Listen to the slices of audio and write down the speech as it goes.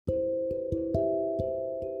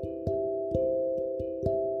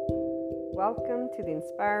Welcome to the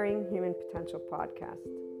Inspiring Human Potential podcast.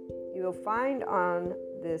 You will find on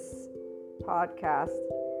this podcast,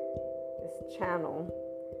 this channel,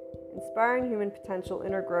 Inspiring Human Potential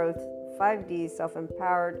Inner Growth 5D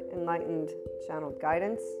Self-Empowered Enlightened Channeled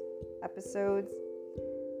Guidance episodes,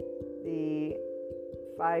 the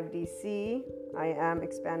 5DC I Am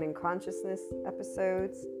Expanding Consciousness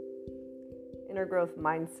episodes, Inner Growth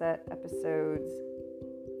Mindset episodes,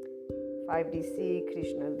 5DC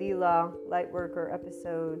Krishna Lila Lightworker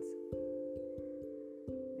episodes,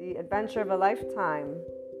 The Adventure of a Lifetime,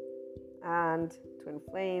 and Twin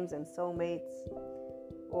Flames and Soulmates,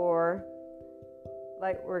 or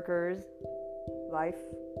Lightworkers, Life,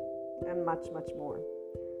 and much, much more.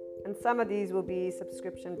 And some of these will be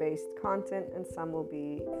subscription-based content and some will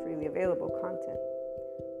be freely available content.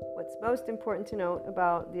 What's most important to note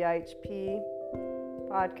about the IHP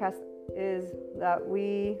podcast is that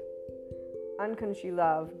we unconsciously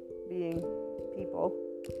love being people.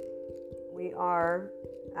 We are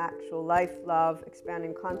actual life, love,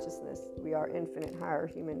 expanding consciousness. We are infinite higher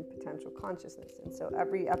human potential consciousness. And so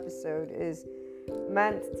every episode is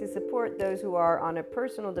meant to support those who are on a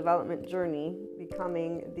personal development journey,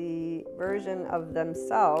 becoming the version of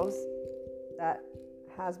themselves that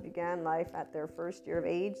has began life at their first year of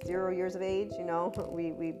age, 0 years of age.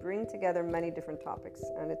 We bring together many different topics,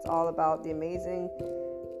 and it's all about the amazing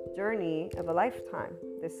journey of a lifetime,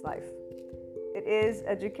 this life. It is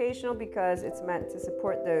educational because it's meant to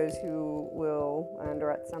support those who will, and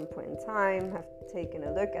or at some point in time, have taken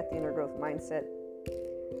a look at the inner growth mindset.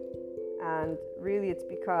 And really it's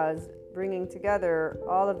because bringing together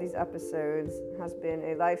all of these episodes has been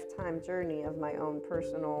a lifetime journey of my own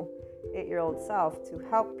personal 8-year-old self to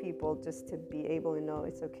help people just to be able to know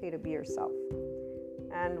it's okay to be yourself.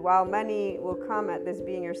 And while many will come at this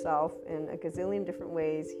being yourself in a gazillion different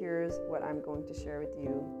ways, here's what I'm going to share with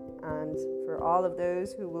you. And for all of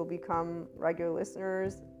those who will become regular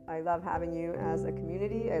listeners, I love having you as a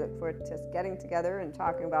community. I look forward to getting together and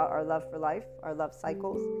talking about our love for life, our love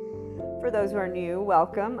cycles. For those who are new,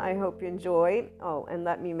 welcome. I hope you enjoy. Oh, and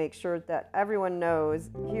let me make sure that everyone knows,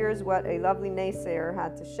 here's what a lovely naysayer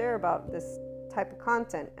had to share about this type of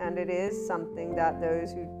content. And it is something that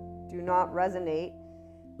those who do not resonate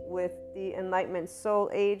with the Enlightenment Soul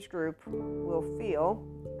age group will feel,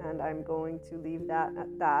 and I'm going to leave that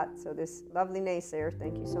at that. So this lovely naysayer,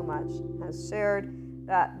 thank you so much, has shared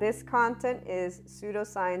that this content is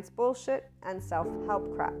pseudoscience bullshit and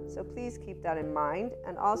self-help crap. So please keep that in mind,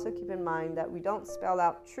 and also keep in mind that we don't spell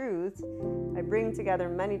out truth. I bring together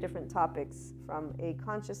many different topics from a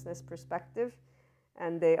consciousness perspective,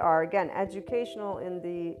 and they are, again, educational in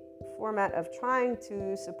the format of trying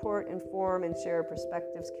to support, inform, and share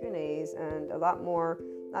perspectives, Q&As, and a lot more,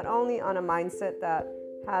 not only on a mindset that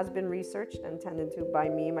has been researched and tended to by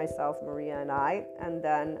me, myself, Maria, and I, and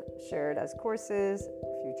then shared as courses,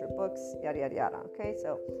 future books, yada, yada, yada. Okay,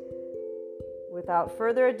 so without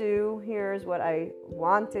further ado, here's what I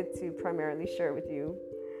wanted to primarily share with you.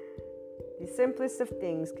 The simplest of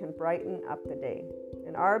things can brighten up the day.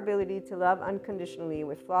 And our ability to love unconditionally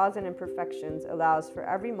with flaws and imperfections allows for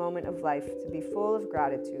every moment of life to be full of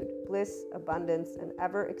gratitude, bliss, abundance, and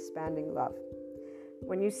ever-expanding love.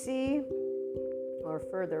 When you see, or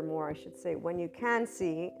furthermore, I should say, when you can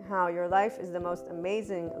see how your life is the most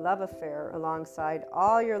amazing love affair alongside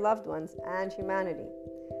all your loved ones and humanity,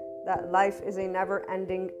 that life is a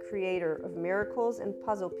never-ending creator of miracles and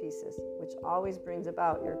puzzle pieces, which always brings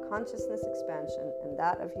about your consciousness expansion and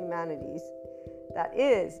that of humanity's. That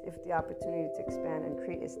is, if the opportunity to expand and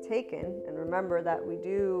create is taken. And remember that we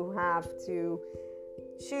do have to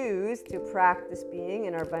choose to practice being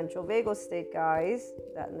in our ventral vagal state, guys,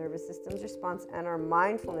 that nervous system's response, and our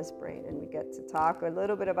mindfulness brain. And we get to talk a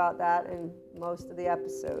little bit about that in most of the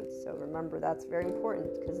episodes. So remember, that's very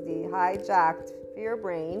important, because the hijacked fear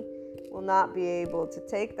brain will not be able to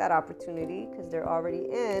take that opportunity because they're already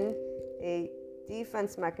in a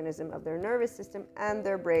defense mechanism of their nervous system, and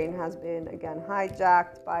their brain has been, again,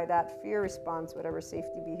 hijacked by that fear response, whatever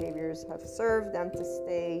safety behaviors have served them to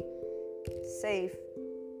stay safe.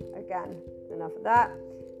 Again, enough of that.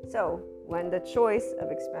 So when the choice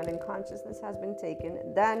of expanding consciousness has been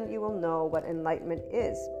taken, then you will know what enlightenment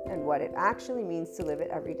is and what it actually means to live it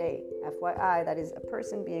every day. FYI, that is a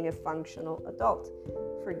person being a functional adult.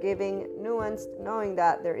 Forgiving, nuanced, knowing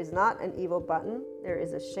that there is not an evil button, there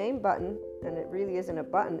is a shame button, and it really isn't a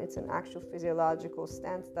button, it's an actual physiological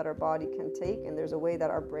stance that our body can take, and there's a way that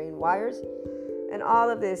our brain wires. And all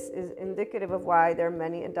of this is indicative of why there are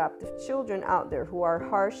many adoptive children out there who are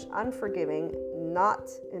harsh, unforgiving, not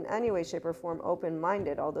in any way, shape, or form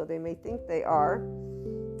open-minded, although they may think they are.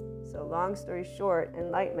 So long story short,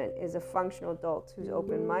 enlightenment is a functional adult who's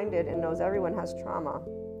open-minded and knows everyone has trauma,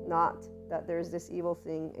 not that there's this evil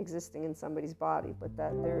thing existing in somebody's body, but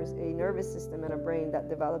that there's a nervous system and a brain that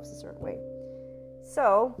develops a certain way.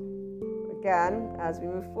 So, again, as we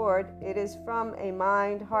move forward, it is from a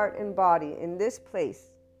mind, heart, and body in this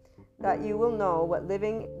place that you will know what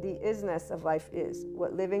living the isness of life is,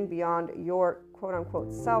 what living beyond your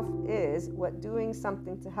quote-unquote self is, what doing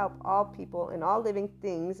something to help all people and all living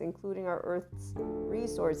things, including our Earth's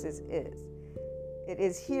resources, is. It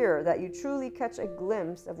is here that you truly catch a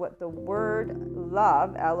glimpse of what the word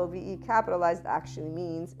love, L-O-V-E capitalized, actually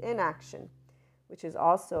means in action, which is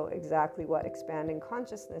also exactly what expanding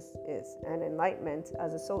consciousness is. And enlightenment,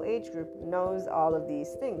 as a soul age group, knows all of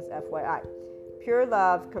these things, FYI. Pure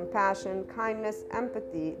love, compassion, kindness,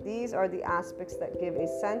 empathy, these are the aspects that give a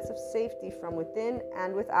sense of safety from within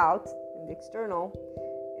and without, in the external.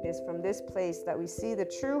 It is from this place that we see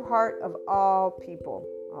the true heart of all people.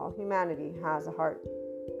 All humanity has a heart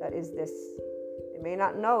that is this. They may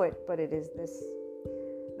not know it, but it is this.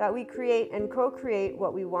 That we create and co-create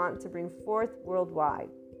what we want to bring forth worldwide.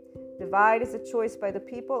 Divide is a choice by the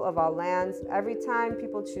people of all lands. Every time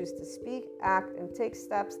people choose to speak, act, and take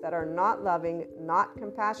steps that are not loving, not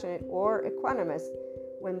compassionate, or equanimous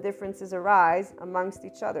when differences arise amongst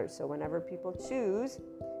each other. So whenever people choose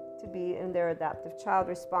to be in their adaptive child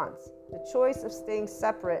response, the choice of staying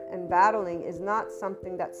separate and battling is not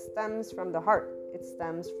something that stems from the heart. It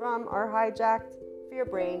stems from our hijacked fear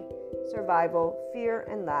brain, survival, fear,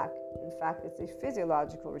 and lack. In fact, it's a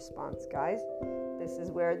physiological response, guys. This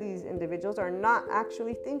is where these individuals are not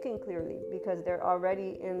actually thinking clearly because they're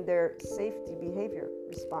already in their safety behavior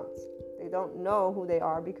response. They don't know who they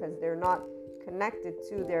are because they're not connected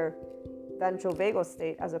to their ventral vagal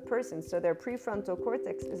state as a person. So their prefrontal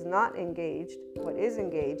cortex is not engaged. What is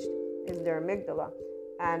engaged is their amygdala.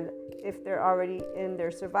 And if they're already in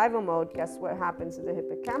their survival mode, guess what happens to the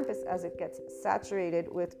hippocampus as it gets saturated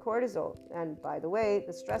with cortisol? And by the way,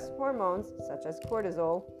 the stress hormones, such as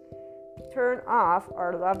cortisol, turn off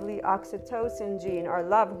our lovely oxytocin gene, our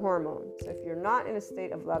love hormone. So if you're not in a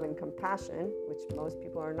state of love and compassion, which most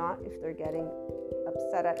people are not if they're getting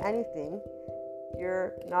upset at anything,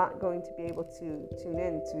 you're not going to be able to tune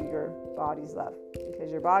in to your body's love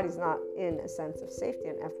because your body's not in a sense of safety.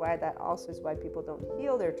 And FYI, that also is why people don't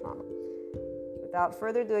heal their trauma. Without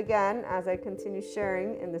further ado, again, as I continue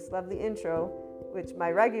sharing in this lovely intro, which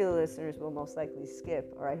my regular listeners will most likely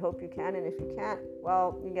skip, or I hope you can, and if you can't,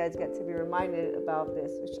 well, you guys get to be reminded about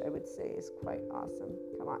this, which I would say is quite awesome.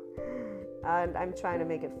 Come on. And I'm trying to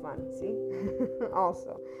make it fun, see?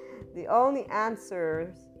 Also, the only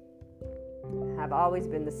answers have always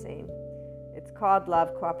been the same. It's called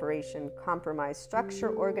love, cooperation, compromise,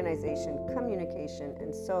 structure, organization, communication,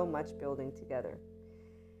 and so much building together.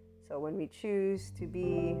 So when we choose to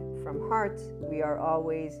be from heart, we are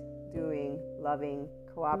always doing loving,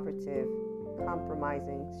 cooperative,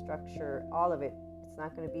 compromising, structure, all of it. It's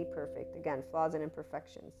not going to be perfect. Again, flaws and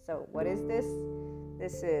imperfections. So what is this?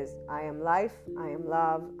 This is I am life, I am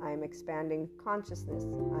love, I am expanding consciousness,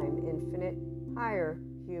 I am infinite, higher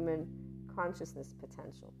human consciousness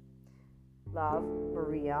potential. Love,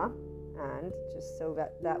 Maria. And just so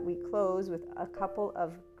that we close with a couple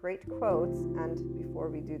of great quotes, and before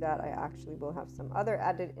we do that, I actually will have some other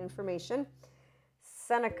added information.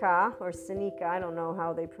 Seneca, or Seneca, I don't know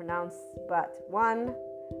how they pronounce, but one,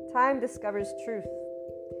 time discovers truth.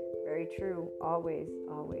 Very true, always,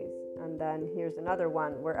 always. And then here's another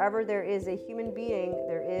one. Wherever there is a human being,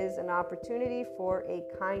 there is an opportunity for a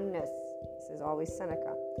kindness. This is always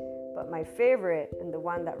Seneca. But my favorite, and the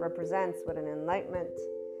one that represents what an enlightenment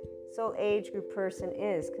soul age group person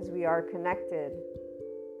is, because we are connected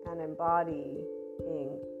and embodying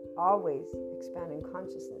always expanding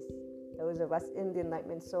consciousness. Those of us in the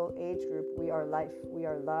enlightenment soul age group, we are life, we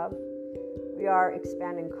are love, we are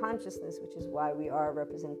expanding consciousness, which is why we are a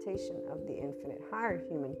representation of the infinite higher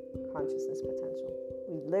human consciousness potential.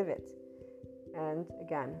 We live it. And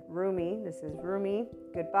again, Rumi, this is Rumi,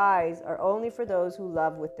 goodbyes are only for those who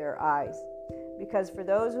love with their eyes. Because for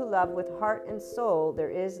those who love with heart and soul,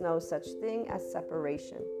 there is no such thing as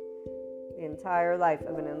separation. The entire life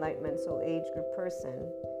of an enlightenment soul age group person,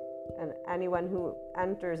 and anyone who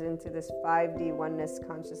enters into this 5D oneness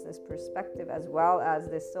consciousness perspective, as well as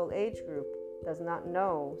this soul age group, does not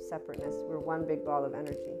know separateness. We're one big ball of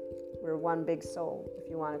energy. We're one big soul, if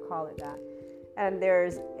you want to call it that. And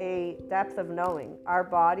there's a depth of knowing. Our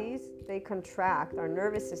bodies, they contract. Our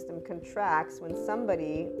nervous system contracts when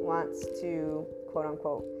somebody wants to, quote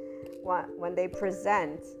unquote, when they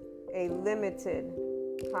present a limited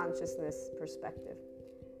consciousness perspective.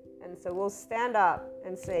 And so we'll stand up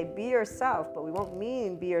and say, be yourself, but we won't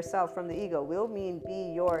mean be yourself from the ego. We'll mean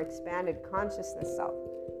be your expanded consciousness self.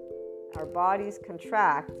 Our bodies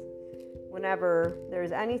contract whenever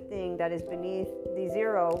there's anything that is beneath the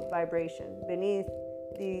zero vibration, beneath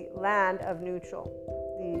the land of neutral,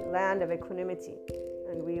 the land of equanimity.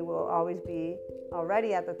 And we will always be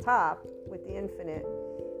already at the top with the infinite,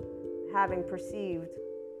 having perceived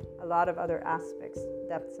a lot of other aspects,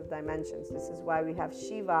 depths of dimensions. This is why we have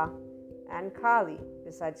Shiva and Kali,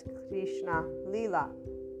 besides Krishna Lila.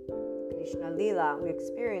 Krishna Lila, we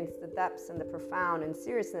experience the depths and the profound and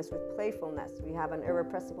seriousness with playfulness. We have an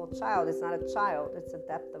irrepressible child. It's not a child, it's the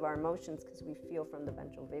depth of our emotions because we feel from the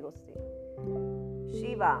ventral vagal state.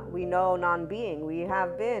 Shiva, we know non-being. We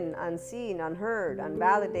have been unseen, unheard,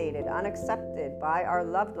 unvalidated, unaccepted by our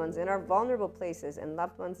loved ones in our vulnerable places. And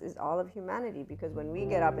loved ones is all of humanity, because when we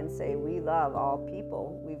get up and say we love all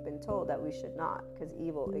people, we've been told that we should not, because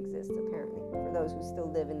evil exists apparently for those who still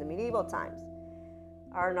live in the medieval times.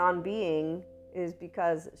 Our non-being is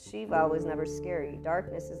because Shiva was never scary.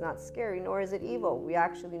 Darkness is not scary, nor is it evil. We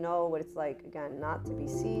actually know what it's like, again, not to be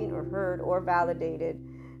seen or heard or validated.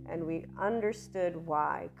 And we understood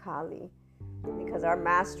why, Kali, because our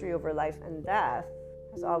mastery over life and death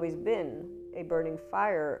has always been a burning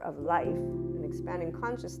fire of life, an expanding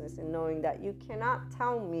consciousness, and knowing that you cannot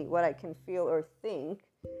tell me what I can feel or think.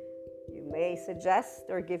 You may suggest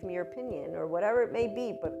or give me your opinion or whatever it may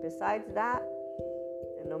be, but besides that,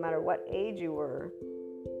 and no matter what age you were,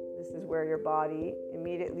 this is where your body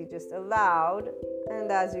immediately just allowed,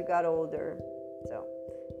 and as you got older. So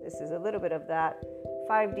this is a little bit of that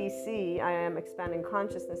 5DC, I am expanding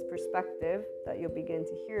consciousness perspective that you'll begin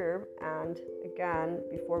to hear. And again,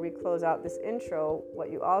 before we close out this intro,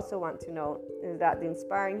 what you also want to know is that the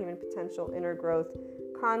Inspiring Human Potential Inner Growth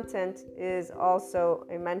content is also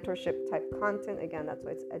a mentorship type content. Again, that's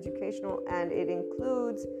why it's educational, and it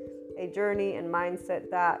includes a journey and mindset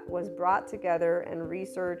that was brought together and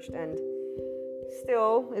researched and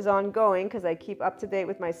still is ongoing, because I keep up to date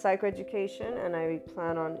with my psychoeducation, and I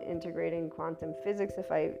plan on integrating quantum physics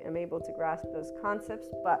if I am able to grasp those concepts.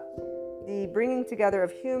 But the bringing together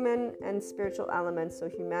of human and spiritual elements, so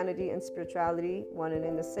humanity and spirituality, one and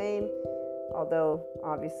in the same, although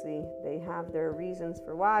obviously they have their reasons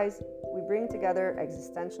for whys, we bring together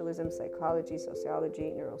existentialism, psychology,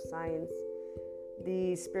 sociology, neuroscience.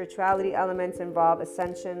 The spirituality elements involve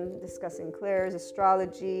ascension, discussing clairs,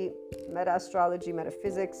 astrology, meta-astrology,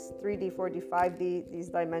 metaphysics, 3D, 4D, 5D, these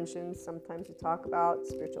dimensions. Sometimes we talk about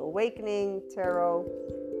spiritual awakening, tarot,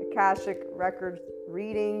 Akashic record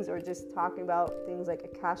readings, or just talking about things like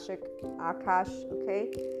Akashic, Akash,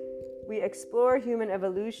 okay? We explore human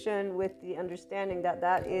evolution with the understanding that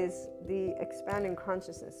that is the expanding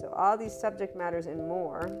consciousness. So all these subject matters and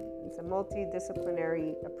more. It's a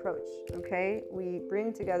multidisciplinary approach, okay? We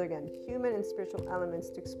bring together, again, human and spiritual elements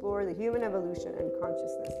to explore the human evolution and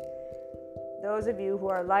consciousness. Those of you who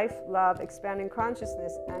are life, love, expanding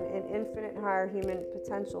consciousness, and in infinite higher human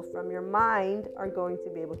potential from your mind are going to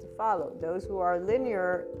be able to follow. Those who are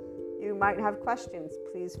linear, you might have questions.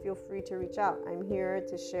 Please feel free to reach out. I'm here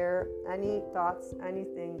to share any thoughts,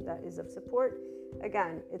 anything that is of support.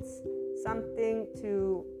 Again, it's something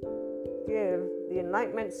to give the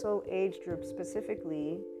Enlightenment Soul Age group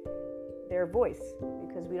specifically their voice,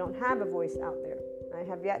 because we don't have a voice out there. I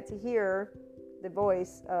have yet to hear the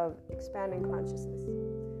voice of expanding consciousness.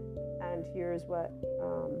 And here's what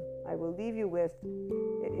I will leave you with.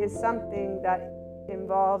 It is something that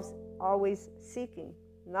involves always seeking,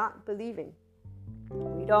 not believing.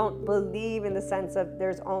 We don't believe in the sense of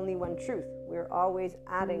there's only one truth. We're always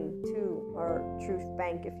adding to our truth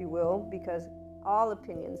bank, if you will, because all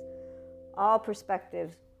opinions, all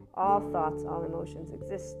perspectives, all thoughts, all emotions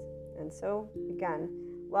exist. And so, again,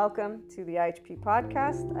 welcome to the IHP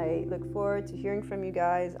podcast. I look forward to hearing from you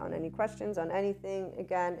guys on any questions, on anything.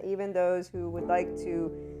 Again, even those who would like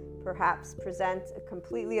to perhaps present a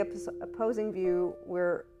completely opposing view,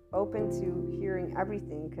 we're open to hearing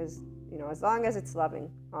everything, because, you know, as long as it's loving,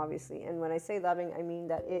 obviously. And when I say loving, I mean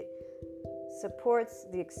that it supports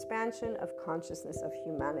the expansion of consciousness of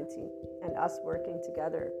humanity and us working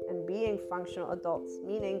together and being functional adults,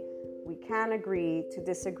 meaning we can agree to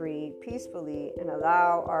disagree peacefully and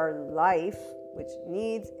allow our life, which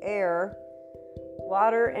needs air,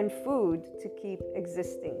 water, and food to keep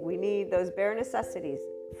existing. We need those bare necessities.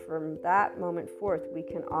 From that moment forth, we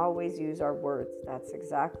can always use our words. That's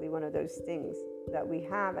exactly one of those things that we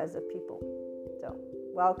have as a people. So,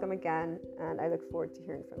 welcome again, and I look forward to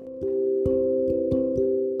hearing from you.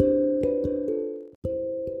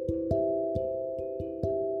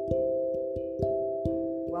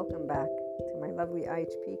 Welcome back to my lovely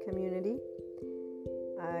IHP community.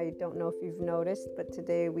 I don't know if you've noticed, but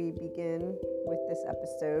today we begin with this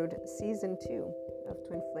episode, Season 2 of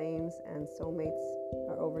Twin Flames and Soulmates,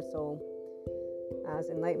 our Oversoul, as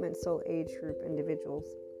Enlightenment Soul Age Group individuals.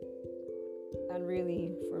 And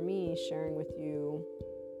really, for me, sharing with you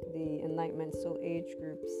the Enlightenment Soul Age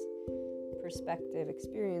Group's perspective,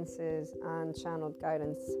 experiences, and channeled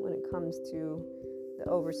guidance when it comes to the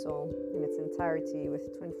Oversoul in its entirety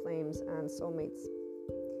with Twin Flames and Soulmates.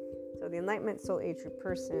 So the Enlightenment Soul Age Group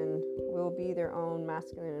person will be their own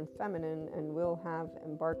masculine and feminine and will have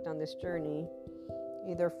embarked on this journey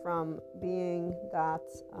either from being that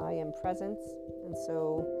I am presence, and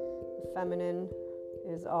so the feminine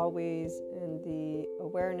is always in the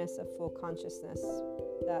awareness of full consciousness.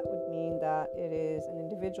 That would mean that it is an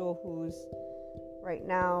individual who's right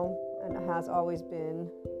now and has always been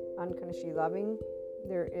unconditionally loving.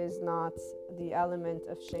 There is not the element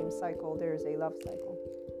of shame cycle, there's a love cycle.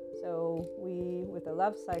 So we, with a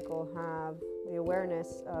love cycle, have the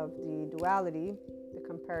awareness of the duality, the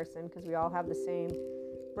comparison, because we all have the same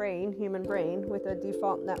brain, human brain, with a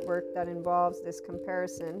default network that involves this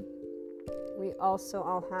comparison. We also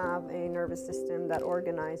all have a nervous system that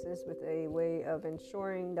organizes with a way of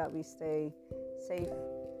ensuring that we stay safe.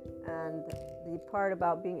 And the part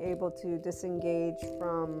about being able to disengage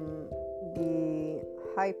from the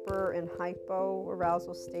hyper and hypo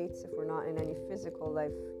arousal states if we're not in any physical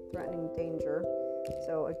life-threatening danger.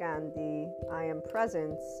 So again, the I am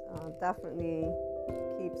presence definitely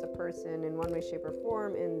keeps a person in one way, shape, or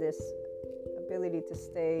form in this ability to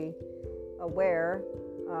stay aware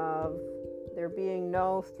of there being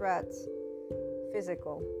no threat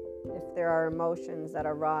physical if there are emotions that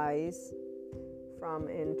arise from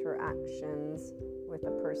interactions with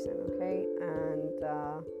a person, okay? And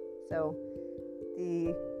so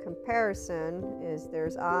the comparison is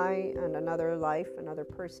there's I and another life, another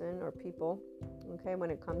person or people, okay,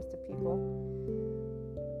 when it comes to people.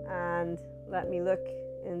 And let me look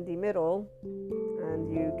in the middle,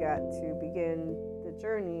 and you get to begin the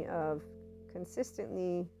journey of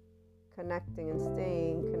consistently connecting and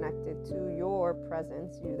staying connected to your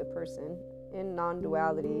presence, you the person, in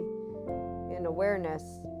non-duality, in awareness.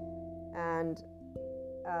 And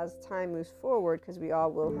as time moves forward, because we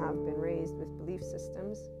all will have been raised with belief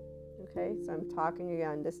systems, okay, so I'm talking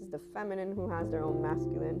again, this is the feminine who has their own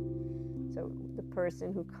masculine. So the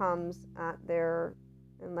person who comes at their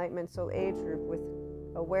Enlightenment Soul Age Group with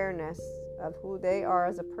awareness of who they are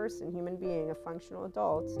as a person, human being, a functional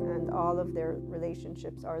adult, and all of their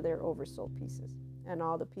relationships are their oversoul pieces, and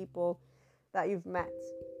all the people that you've met.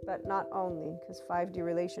 But not only, because 5D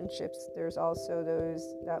relationships, there's also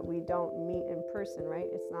those that we don't meet in person, right?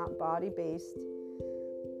 It's not body-based.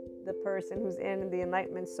 The person who's in the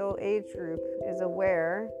Enlightenment Soul Age Group is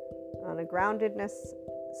aware on a groundedness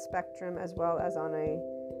spectrum as well as on a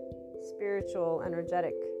spiritual,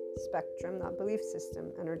 energetic spectrum, not belief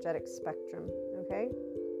system, energetic spectrum, okay?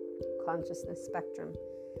 Consciousness spectrum.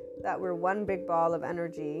 That we're one big ball of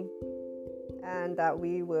energy, and that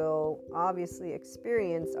we will obviously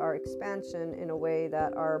experience our expansion in a way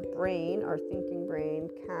that our brain, our thinking brain,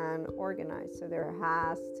 can organize. So there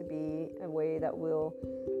has to be a way that we'll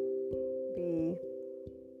be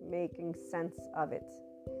making sense of it.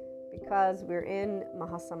 Because we're in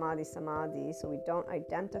Mahasamadhi Samadhi, so we don't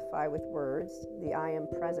identify with words, the I am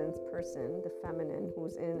presence person, the feminine,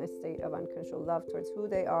 who's in a state of unconditional love towards who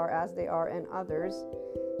they are, as they are, and others.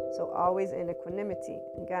 So always in equanimity.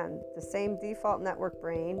 Again, the same default network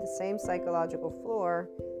brain, the same psychological floor,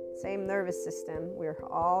 same nervous system. We're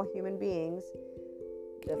all human beings.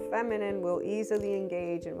 The feminine will easily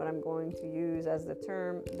engage in what I'm going to use as the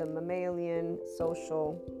term, the mammalian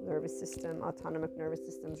social nervous system, autonomic nervous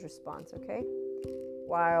system's response, okay?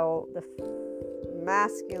 While the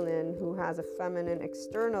masculine, who has a feminine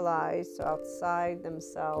externalized, so outside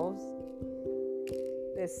themselves,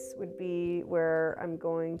 this would be where I'm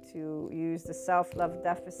going to use the self-love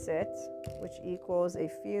deficit, which equals a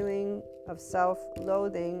feeling of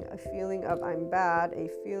self-loathing, a feeling of I'm bad, a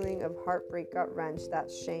feeling of heartbreak, gut wrench,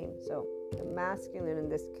 that's shame. So the masculine in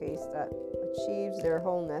this case that achieves their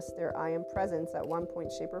wholeness, their I am presence at one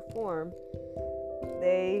point, shape, or form,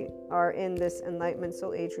 they are in this Enlightenment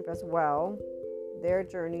Soul Age Group as well. Their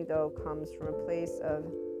journey, though, comes from a place of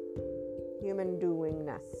human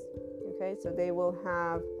doingness. Okay, so they will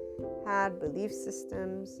have had belief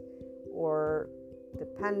systems or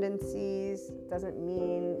dependencies. It doesn't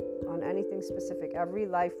mean on anything specific. Every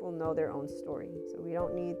life will know their own story. So we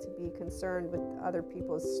don't need to be concerned with other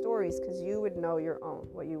people's stories, because you would know your own,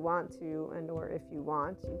 what you want to, and or if you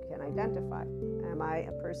want, you can identify. Am I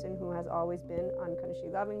a person who has always been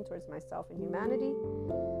unconditionally loving towards myself and humanity?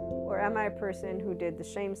 Or am I a person who did the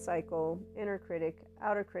shame cycle, inner critic,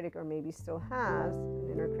 outer critic, or maybe still has an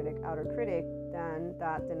inner critic, outer critic? Then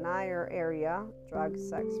that denier area, drugs,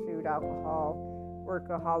 sex, food, alcohol,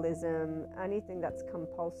 workaholism, anything that's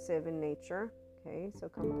compulsive in nature. Okay, so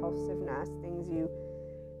compulsiveness,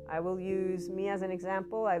 I will use me as an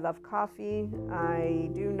example. I love coffee. I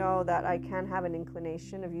do know that I can have an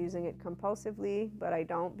inclination of using it compulsively, but I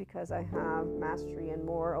don't, because I have mastery and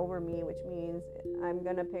more over me, which means I'm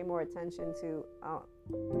going to pay more attention to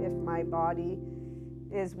if my body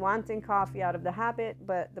is wanting coffee out of the habit,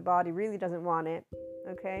 but the body really doesn't want it.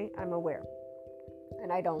 Okay, I'm aware.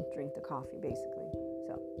 And I don't drink the coffee, basically.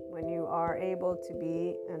 So when you are able to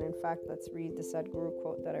be, and in fact, let's read the Sadhguru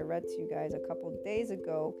quote that I read to you guys a couple days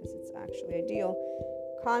ago, because it's actually ideal.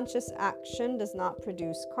 Conscious action does not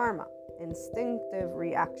produce karma. Instinctive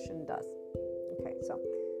reaction does. Okay, so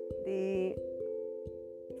the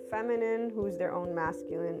feminine, who's their own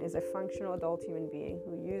masculine, is a functional adult human being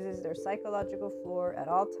who uses their psychological floor at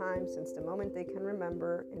all times since the moment they can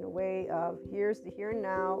remember, in a way of here's the here and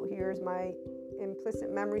now, here's my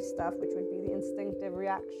implicit memory stuff, which would be the instinctive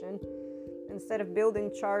reaction. Instead of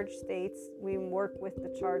building charged states, we work with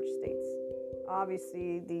the charged states.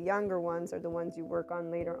 Obviously, the younger ones are the ones you work on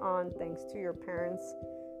later on, thanks to your parents'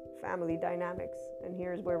 family dynamics. And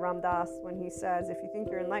here's where Ram Dass, when he says, if you think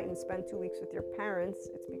you're enlightened, spend 2 weeks with your parents,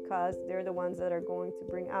 it's because they're the ones that are going to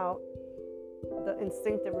bring out the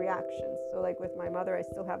instinctive reactions. So like with my mother, I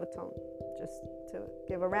still have a tone. Just to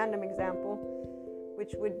give a random example,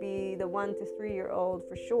 which would be the 1 to 3 year old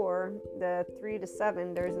for sure. The 3 to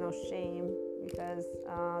 7, there's no shame, because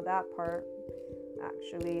that part,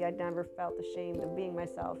 actually, I never felt ashamed of being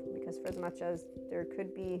myself, because for as much as there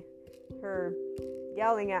could be her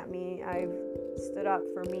yelling at me, I've stood up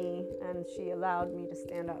for me, and she allowed me to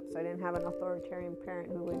stand up. So I didn't have an authoritarian parent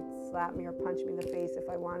who would slap me or punch me in the face if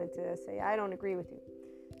I wanted to say, I don't agree with you.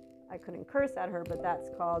 I couldn't curse at her, but that's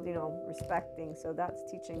called, respecting. So that's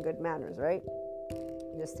teaching good manners, right?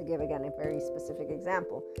 Just to give, again, a very specific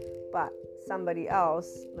example. But somebody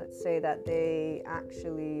else, let's say that they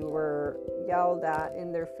actually were yelled at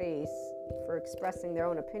in their face for expressing their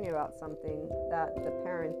own opinion about something that the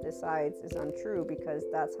parent decides is untrue, because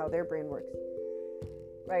that's how their brain works.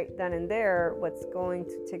 Right then and there, what's going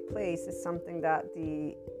to take place is something that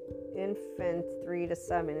the infant 3 to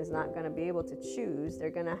 7 is not going to be able to choose. They're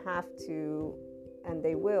going to have to, and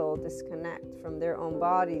they will, disconnect from their own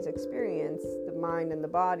body's experience. The mind and the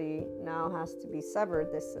body now has to be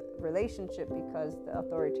severed, this relationship, because the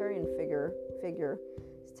authoritarian figure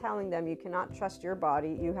is telling them, you cannot trust your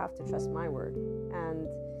body, you have to trust my word. And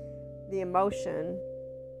the emotion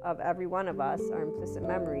of every one of us, our implicit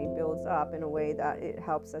memory, builds up in a way that it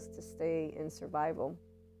helps us to stay in survival.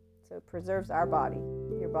 So it preserves our body.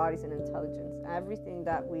 Your body's an intelligence. Everything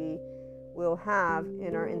that we will have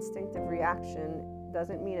in our instinctive reaction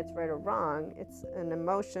doesn't mean it's right or wrong. It's an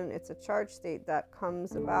emotion, it's a charged state that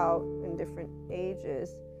comes about in different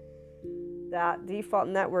ages. That default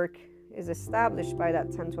network is established by that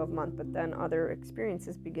 10-12 month, but then other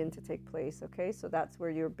experiences begin to take place. Okay, so that's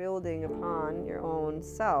where you're building upon your own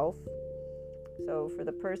self. So for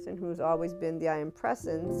the person who's always been the I am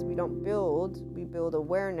presence, we build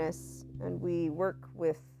awareness, and we work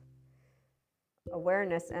with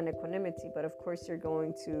awareness and equanimity. But of course, you're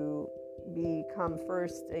going to become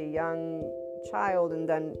first a young child and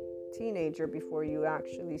then teenager before you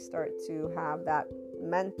actually start to have that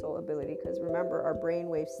mental ability. Because remember, our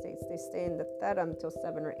brainwave states, they stay in the theta until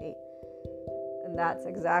 7 or 8. And that's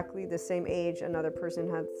exactly the same age another person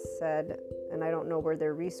had said, and I don't know where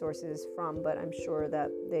their resources from, but I'm sure that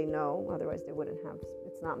they know, otherwise they wouldn't have.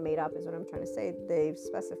 It's not made up is what I'm trying to say. They've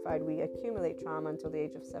specified we accumulate trauma until the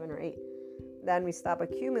age of 7 or 8. Then we stop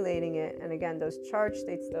accumulating it. And again, those charge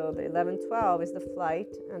states, though, the 11, 12 is the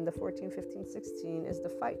flight, and the 14, 15, 16 is the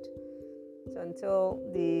fight. So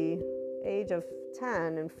until the age of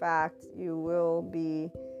 10, in fact, you will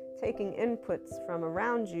be taking inputs from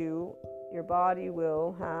around you. Your body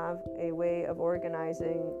will have a way of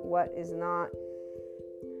organizing what is not.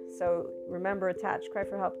 So remember, attach, cry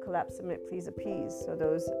for help, collapse, submit, please, appease. So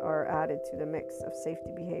those are added to the mix of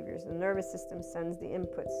safety behaviors. The nervous system sends the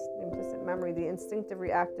inputs, the implicit memory. The instinctive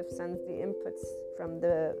reactive sends the inputs from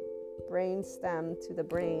the brain stem to the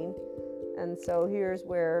brain. And so here's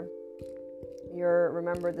where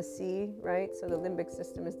remember the C, right? So the limbic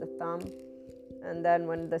system is the thumb. And then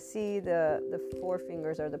when the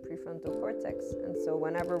forefingers are the prefrontal cortex. And so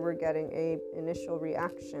whenever we're getting a initial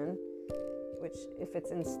reaction, which if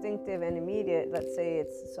it's instinctive and immediate, let's say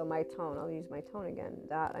it's, so my tone, I'll use my tone again,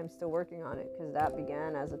 that I'm still working on it because that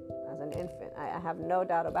began as an infant. I have no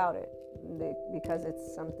doubt about it because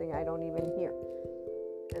it's something I don't even hear.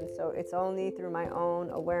 And so it's only through my own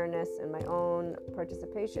awareness and my own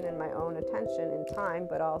participation and my own attention in time,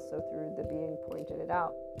 but also through the being pointed it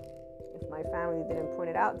out. If my family didn't point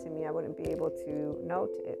it out to me, I wouldn't be able to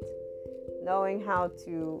note it. Knowing how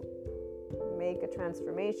to make a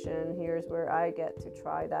transformation, here's where I get to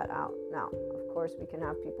try that out. Now, of course, we can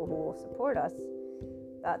have people who will support us.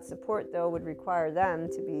 That support, though, would require them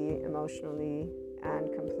to be emotionally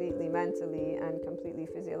and completely mentally and completely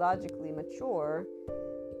physiologically mature.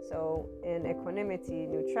 So in equanimity,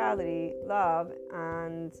 neutrality, love,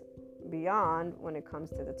 and beyond when it comes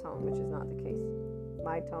to the tone, which is not the case.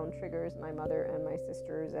 My tone triggers my mother and my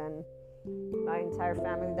sisters and my entire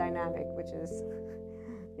family dynamic, which is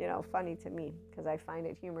funny to me because I find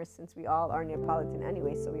it humorous since we all are Neapolitan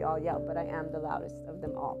anyway, so we all yell, but I am the loudest of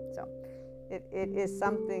them all. So it is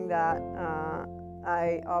something that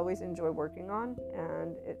I always enjoy working on,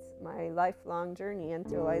 and it's my lifelong journey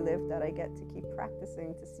until I live that I get to keep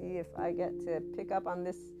practicing to see if I get to pick up on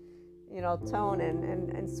this, tone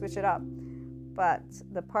and switch it up. But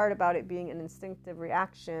the part about it being an instinctive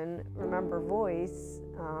reaction, remember, voice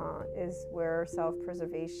is where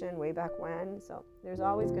self-preservation way back when. So there's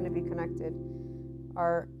always going to be connected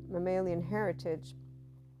our mammalian heritage.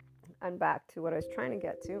 And back to what I was trying to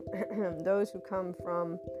get to, those who come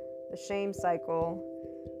from the shame cycle,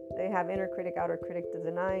 they have inner critic, outer critic, the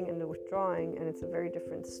denying and the withdrawing, and it's a very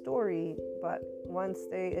different story. But once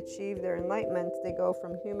they achieve their enlightenment, they go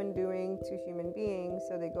from human doing to human being.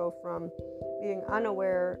 So they go from being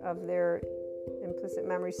unaware of their implicit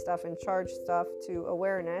memory stuff and charge stuff to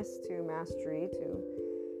awareness, to mastery, to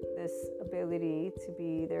this ability to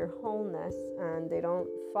be their wholeness, and they don't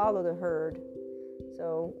follow the herd.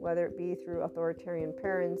 So whether it be through authoritarian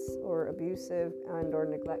parents or abusive and or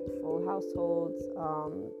neglectful households,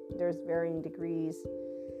 there's varying degrees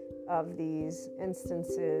of these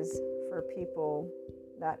instances for people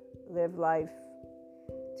that live life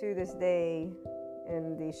to this day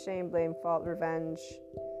in the shame, blame, fault, revenge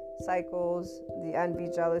cycles, the envy,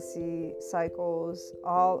 jealousy cycles,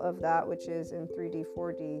 all of that which is in 3D,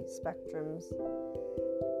 4D spectrums.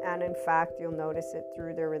 And in fact, you'll notice it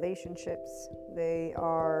through their relationships. They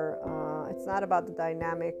are, it's not about the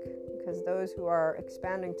dynamic, because those who are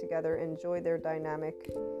expanding together enjoy their dynamic,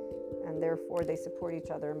 and therefore they support each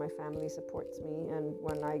other. My family supports me, and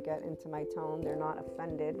when I get into my tone, they're not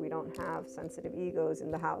offended. We don't have sensitive egos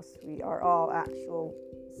in the house. We are all actual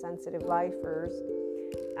sensitive lifers,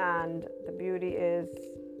 and the beauty is,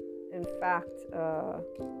 in fact,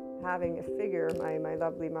 having a figure, my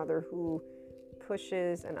lovely mother, who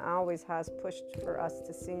pushes and always has pushed for us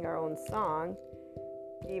to sing our own song,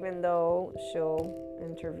 even though she'll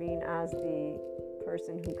intervene as the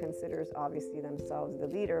person who considers obviously themselves the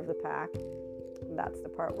leader of the pack. And that's the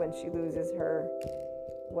part when she loses her,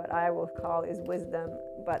 what I will call is wisdom.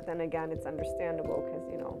 But then again, it's understandable because,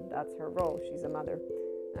 that's her role. She's a mother.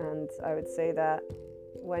 And I would say that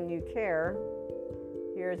when you care,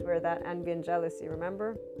 here's where that envy and jealousy,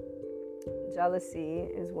 remember? Jealousy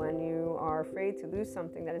is when you are afraid to lose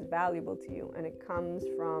something that is valuable to you, and it comes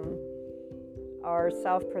from our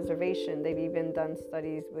self-preservation. They've even done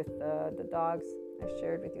studies with the dogs I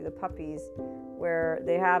shared with you, the puppies, where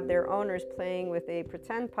they have their owners playing with a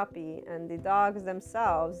pretend puppy, and the dogs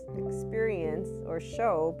themselves experience or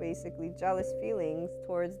show basically jealous feelings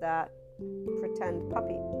towards that pretend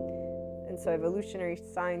puppy. And so evolutionary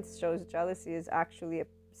science shows jealousy is actually a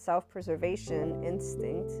self-preservation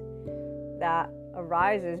instinct that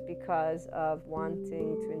arises because of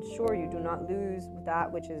wanting to ensure you do not lose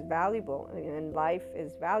that which is valuable. And life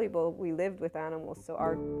is valuable. We lived with animals, so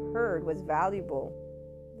our herd was valuable.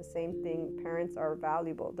 The same thing, parents are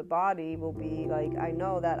valuable. The body will be like, I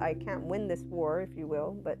know that I can't win this war, if you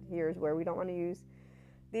will, but here's where we don't want to use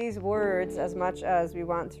these words as much as we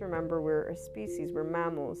want to remember we're a species, we're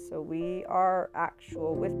mammals. So we are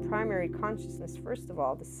actual with primary consciousness, first of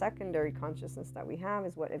all. The secondary consciousness that we have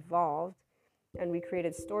is what evolved. And we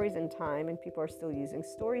created stories in time, and people are still using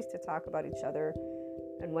stories to talk about each other.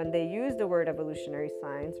 And when they use the word evolutionary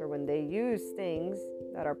science, or when they use things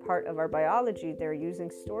that are part of our biology, they're using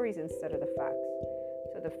stories instead of the facts.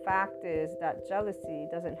 So the fact is that jealousy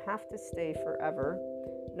doesn't have to stay forever.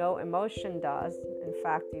 No emotion does. In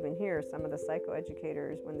fact, even here, some of the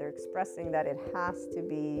psychoeducators, when they're expressing that it has to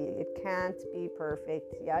be, it can't be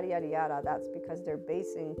perfect, yada, yada, yada, that's because they're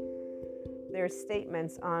basing their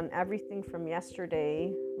statements on everything from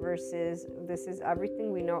yesterday versus this is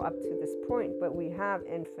everything we know up to this point, but we have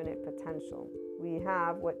infinite potential. We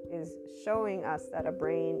have what is showing us that a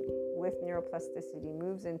brain with neuroplasticity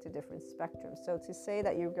moves into different spectrums. So to say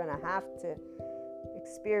that you're going to have to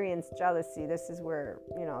experience jealousy, this is where,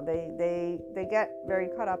 they get very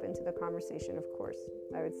caught up into the conversation, of course.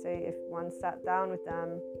 I would say if one sat down with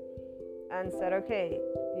them and said, okay,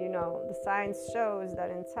 the science shows that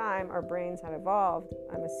in time our brains have evolved.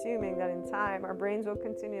 I'm assuming that in time our brains will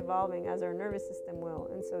continue evolving as our nervous system will.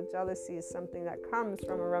 And so jealousy is something that comes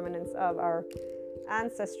from a remnants of our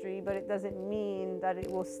ancestry, but it doesn't mean that it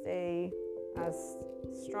will stay as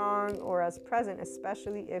strong or as present,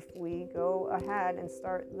 especially if we go ahead and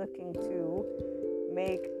start looking to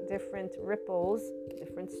make different ripples,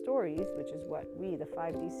 different stories, which is what we, the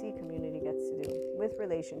 5DC community, gets to do with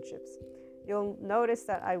relationships. You'll notice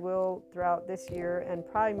that I will, throughout this year and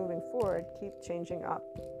probably moving forward, keep changing up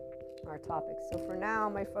our topics. So for now,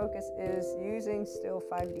 my focus is using still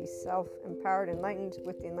 5D self-empowered, enlightened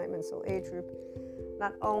with the Enlightenment Soul Age group.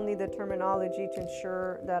 Not only the terminology to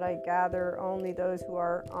ensure that I gather only those who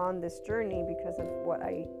are on this journey because of what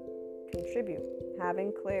I contribute.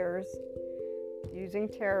 Having clairs, using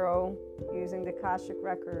tarot, using the Akashic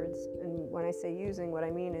records, and when I say using, what I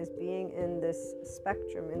mean is being in this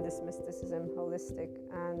spectrum, in this mysticism, holistic,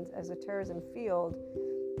 and esotericism field.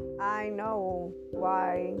 I know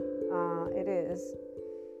why it is,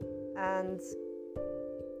 and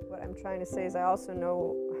what I'm trying to say is I also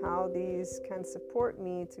know how these can support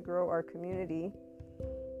me to grow our community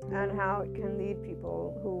and how it can lead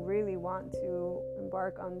people who really want to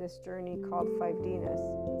embark on this journey called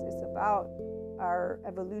 5Dness. It's about our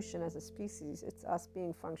evolution as a species. It's us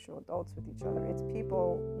being functional adults with each other. It's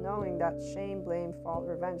people knowing that shame, blame, fault,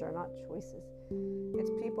 revenge are not choices. It's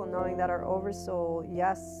people knowing that our oversoul,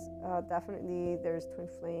 yes, definitely there's twin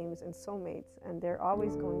flames and soulmates, and they're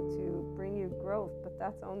always going to bring you growth, but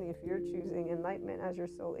that's only if you're choosing enlightenment as your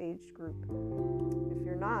soul age group. If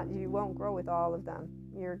you're not, you won't grow with all of them.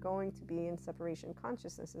 You're going to be in separation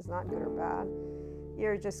consciousness. It's not good or bad.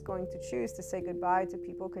 You're just going to choose to say goodbye to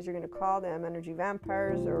people because you're going to call them energy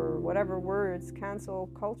vampires or whatever words. Cancel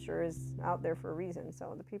culture is out there for a reason.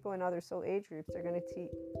 So the people in other soul age groups are going to keep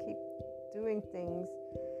doing things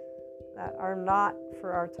that are not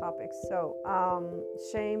for our topics. So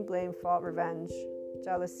shame, blame, fault, revenge,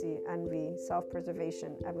 jealousy, envy,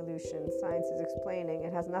 self-preservation, evolution. Science is explaining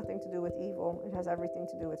it has nothing to do with evil. It has everything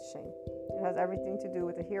to do with shame. It has everything to do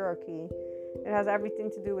with a hierarchy. It has everything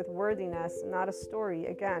to do with worthiness, not a story.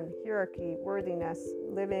 Again, hierarchy, worthiness,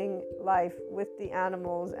 living life with the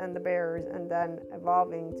animals and the bears, and then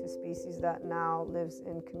evolving to species that now lives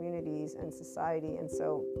in communities and society. And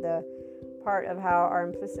so the part of how our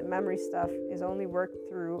implicit memory stuff is only worked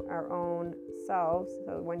through our own selves.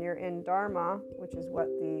 So when you're in Dharma, which is what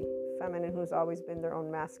the feminine who's always been their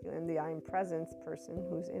own masculine, the I am presence person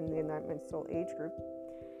who's in the Enlightenment Soul Age group,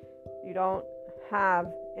 you don't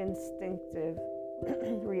have instinctive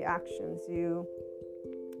reactions. You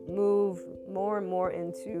move more and more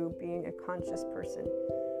into being a conscious person.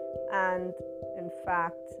 And in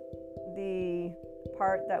fact, the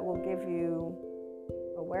part that will give you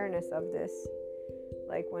awareness of this,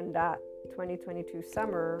 like when that 2022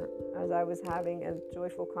 summer, as I was having a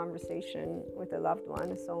joyful conversation with a loved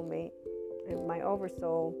one, a soulmate, and my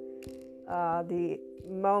oversoul, the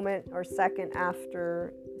moment or second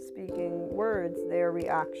after speaking words, their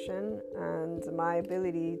reaction and my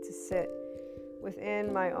ability to sit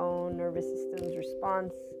within my own nervous system's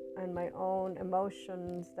response and my own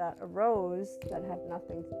emotions that arose that had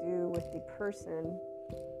nothing to do with the person,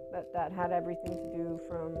 but that had everything to do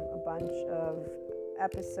from a bunch of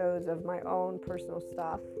episodes of my own personal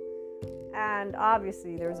stuff. And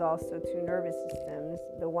obviously there's also two nervous systems,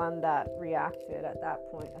 the one that reacted at that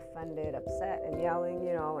point, offended, upset, and yelling,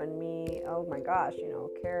 and me, oh my gosh,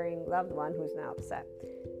 caring loved one who's now upset.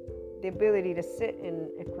 The ability to sit in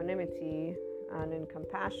equanimity and in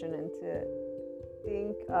compassion and to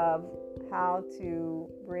think of how to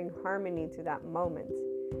bring harmony to that moment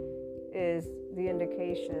is the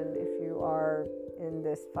indication if you are in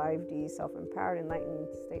this 5D self-empowered enlightened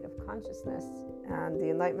state of consciousness. And the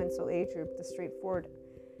Enlightenment Soul Age group, the straightforward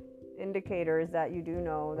indicator is that you do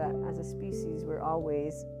know that as a species we're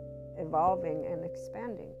always evolving and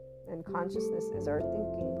expanding, and consciousness is our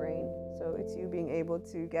thinking brain. So it's you being able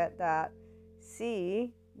to get that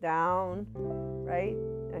C down, right,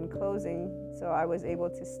 and closing. So I was able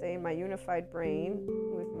to stay in my unified brain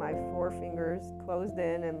with my 4 fingers closed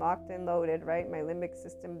in and locked and loaded, right? My limbic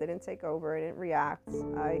system didn't take over, it didn't react.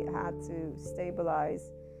 I had to stabilize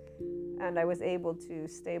And I was able to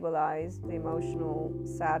stabilize the emotional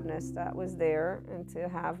sadness that was there, and to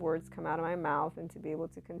have words come out of my mouth, and to be able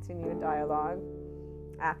to continue a dialogue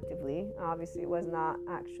actively. Obviously, it was not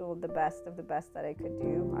the best of the best that I could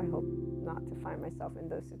do. I hope not to find myself in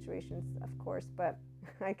those situations, of course, but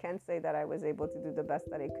I can say that I was able to do the best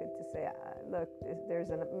that I could to say, look,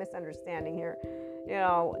 there's a misunderstanding here.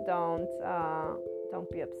 Don't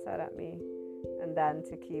be upset at me. And then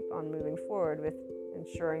to keep on moving forward with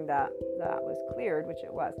ensuring that was cleared, which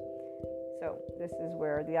it was. So this is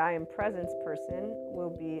where the I am presence person will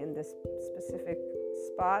be in this specific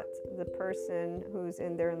spot. The person who's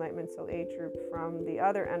in their Enlightenment Soul Age group from the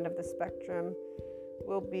other end of the spectrum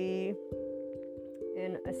will be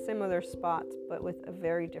in a similar spot, but with a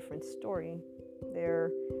very different story.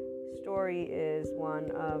 Their story is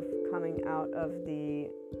one of coming out of the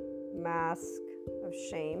mask of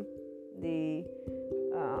shame, the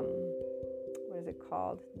what is it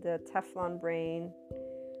called? The Teflon brain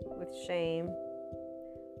with shame,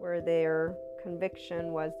 where their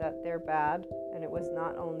conviction was that they're bad, and it was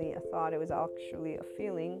not only a thought, it was actually a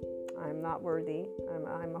feeling. I'm not worthy.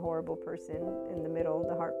 I'm a horrible person. In the middle,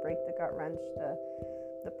 the heartbreak, the gut wrench,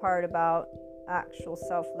 the part about actual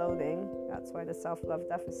self-loathing. That's why the self-love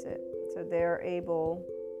deficit. So they're able,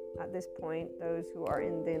 at this point, those who are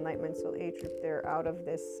in the Enlightenment Soul Age group, they're out of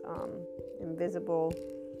this invisible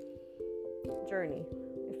journey,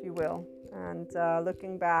 if you will, and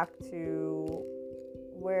looking back to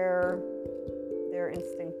where their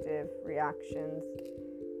instinctive reactions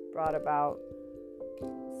brought about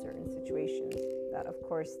certain situations that, of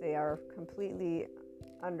course, they are completely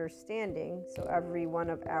understanding. So every one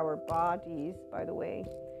of our bodies, by the way,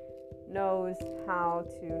 knows how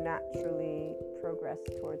to naturally progress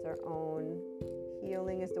towards our own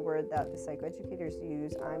healing is the word that the psychoeducators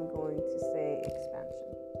use. I'm going to say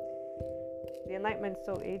expansion. The Enlightenment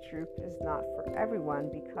Soul Age group is not for everyone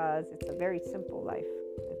because it's a very simple life.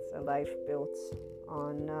 It's a life built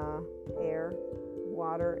on air,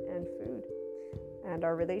 water, and food, and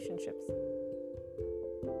our relationships.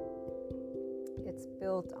 It's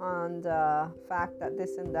built on the fact that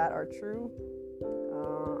this and that are true,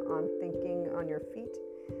 on thinking on your feet,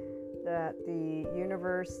 that the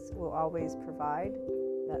universe will always provide,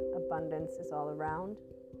 that abundance is all around,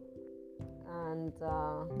 and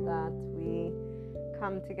that we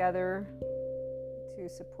come together to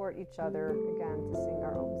support each other, again, to sing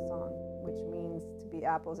our own song, which means to be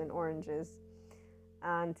apples and oranges,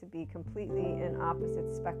 and to be completely in opposite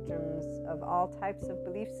spectrums of all types of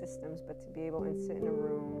belief systems, but to be able to sit in a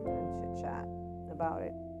room and chit-chat about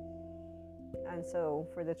it. And so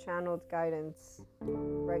for the channeled guidance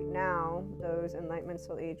right now, those Enlightenment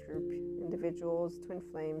Soul Age group individuals, twin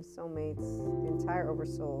flames, soulmates, the entire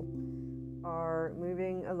oversoul, are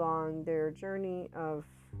moving along their journey of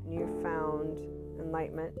newfound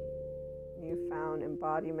enlightenment, newfound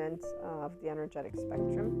embodiment of the energetic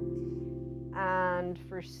spectrum. And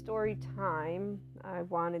for story time, I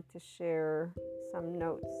wanted to share some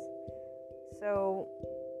notes. So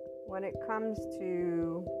when it comes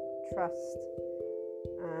to trust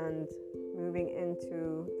and moving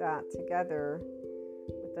into that together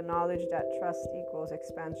with the knowledge that trust equals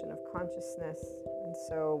expansion of consciousness. And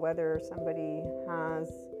so whether somebody has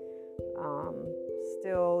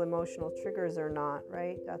still emotional triggers or not,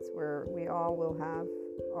 right? That's where we all will have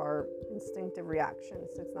our instinctive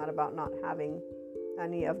reactions. It's not about not having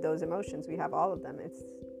any of those emotions. We have all of them. It's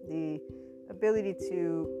the ability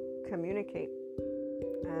to communicate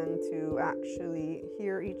and to actually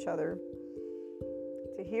hear each other.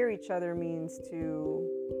 To hear each other means to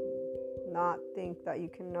not think that you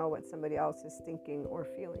can know what somebody else is thinking or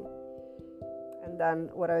feeling. And then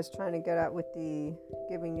what I was trying to get at with the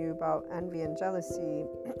giving you about envy and jealousy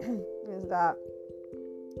is that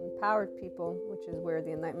empowered people, which is where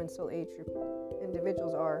the Enlightenment Soul Age group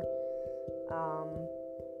individuals are,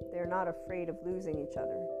 they're not afraid of losing each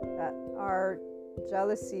other. That our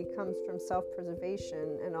jealousy comes from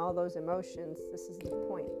self-preservation and all those emotions. This is the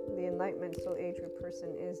point. The Enlightenment Soul Age group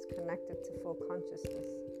person is connected to full consciousness.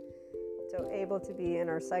 So able to be in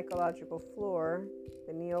our psychological floor,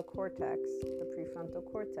 the neocortex, the prefrontal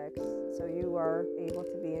cortex. So you are able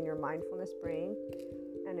to be in your mindfulness brain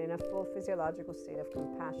and in a full physiological state of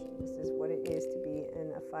compassion. This is what it is to be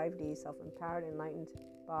in a 5D self-empowered, enlightened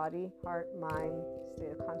body, heart, mind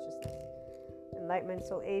state of consciousness. Enlightenment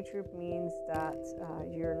Soul Age group means that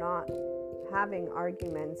you're not having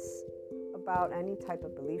arguments about any type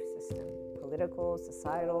of belief system, political,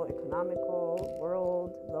 societal, economical,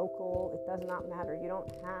 world, local. It does not matter. You don't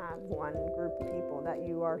have one group of people that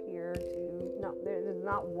you are here to. No, there's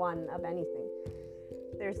not one of anything.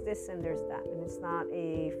 there's this and there's that, and it's not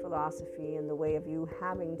a philosophy in the way of you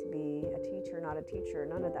having to be a teacher, not a teacher,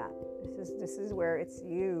 none of that. This is where it's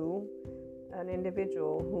you, an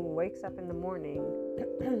individual who wakes up in the morning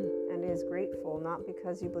and is grateful, not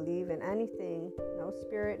because you believe in anything, no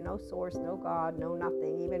spirit, no source, no God, no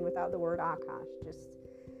nothing, even without the word Akash, just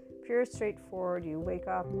pure straightforward. You wake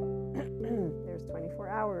up, there's 24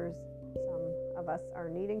 hours. Some of us are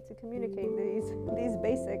needing to communicate these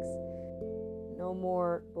basics. No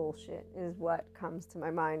more bullshit is what comes to my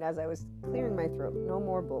mind as I was clearing my throat. No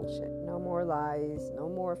more bullshit, no more lies, no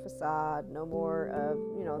more facade, no more of,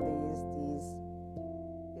 these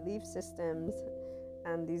belief systems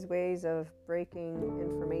and these ways of breaking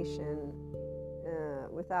information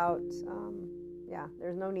without,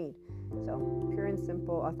 there's no need. So pure and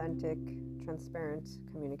simple, authentic, transparent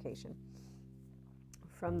communication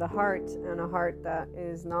from the heart, and a heart that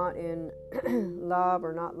is not in love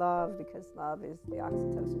or not love, because love is the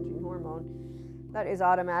oxytocin gene hormone that is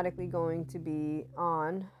automatically going to be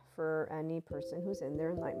on for any person who's in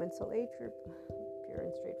their enlightenment soul age group, pure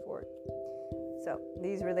and straightforward. So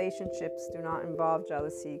these relationships do not involve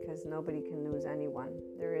jealousy, because nobody can lose anyone.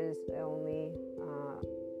 There is only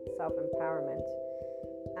self-empowerment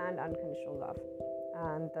and unconditional love.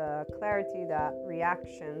 And the clarity that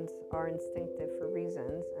reactions are instinctive for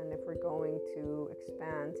reasons, and if we're going to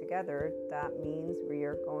expand together, that means we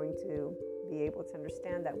are going to be able to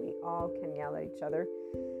understand that we all can yell at each other,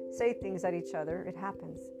 say things at each other. It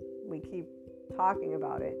happens. We keep talking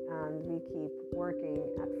about it, and we keep working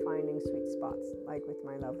at finding sweet spots, like with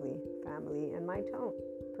my lovely family and my tone.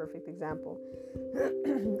 Perfect example.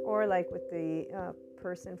 Or like with the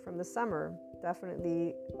person from the summer.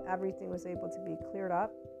 Definitely everything was able to be cleared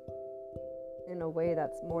up in a way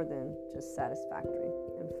that's more than just satisfactory.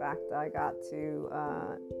 In fact, I got to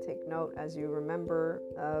take note, as you remember,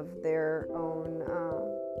 of their own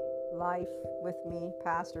life with me,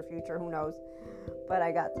 past or future, who knows. But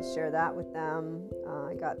I got to share that with them.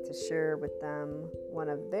 I got to share with them one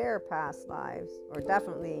of their past lives, or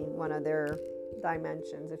definitely one of their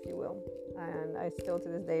dimensions, if you will. And I still to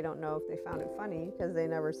this day don't know if they found it funny, because they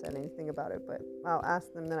never said anything about it, but I'll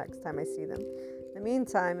ask them the next time I see them. In the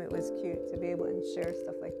meantime, it was cute to be able to share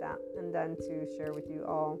stuff like that, and then to share with you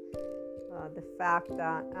all the fact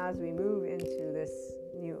that as we move into this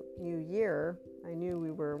new year, I knew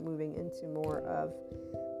we were moving into more of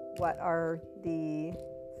what are the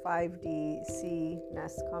 5D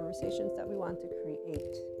C-ness conversations that we want to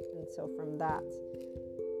create. And so from that,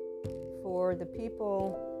 for the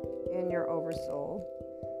people in your oversoul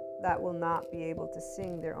that will not be able to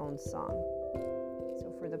sing their own song.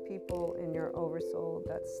 So for the people in your oversoul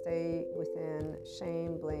that stay within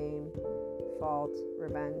shame, blame, fault,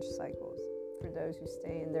 revenge cycles. For those who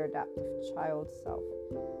stay in their adaptive child self.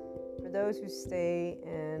 For those who stay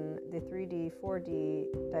in the 3D,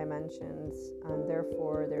 4D dimensions, and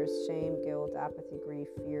therefore there's shame, guilt, apathy, grief,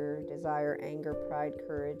 fear, desire, anger, pride,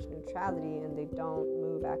 courage, neutrality, and they don't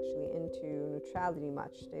move actually into neutrality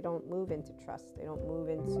much. They don't move into trust. They don't move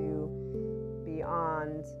into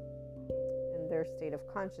beyond in their state of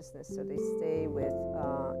consciousness. So they stay with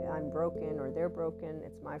I'm broken, or they're broken,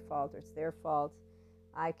 it's my fault or it's their fault,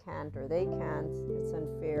 I can't or they can't, it's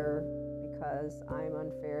unfair because I'm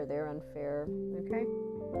unfair, they're unfair. Okay?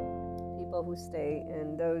 People who stay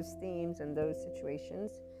in those themes and those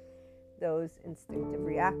situations, those instinctive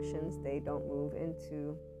reactions, they don't move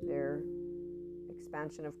into their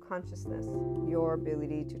expansion of consciousness. Your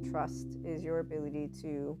ability to trust is your ability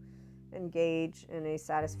to engage in a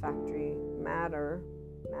satisfactory manner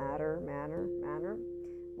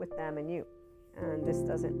with them and you. And this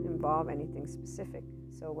doesn't involve anything specific.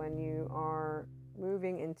 So when you are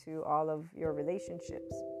moving into all of your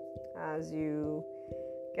relationships, as you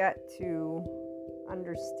get to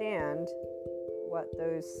understand what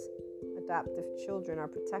those adaptive children are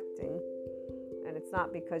protecting, and it's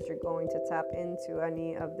not because you're going to tap into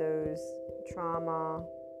any of those trauma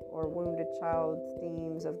or wounded child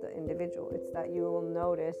themes of the individual, it's that you will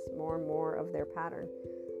notice more and more of their pattern.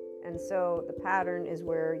 And so the pattern is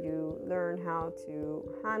where you learn how to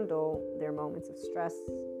handle their moments of stress,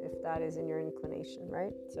 if that is in your inclination,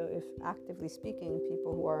 right? So if, actively speaking,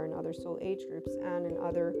 people who are in other soul age groups and in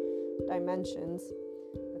other dimensions,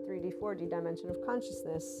 the 3D, 4D dimension of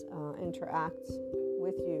consciousness, interact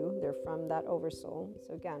with you, they're from that oversoul.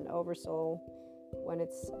 So again, the oversoul, when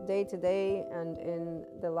it's day to day and in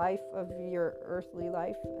the life of your earthly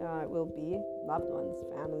life, it will be loved ones,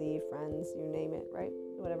 family, friends, you name it, right?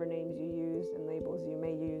 Whatever names you use and labels you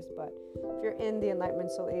may use. But if you're in the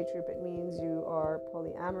Enlightenment Soul Age group, it means you are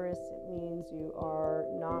polyamorous. It means you are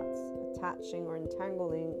not attaching or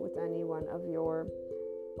entangling with any one of your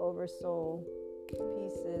oversoul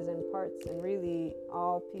pieces and parts, and really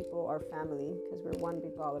all people are family because we're one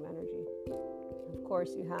big ball of energy. Of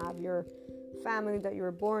course, you have your family that you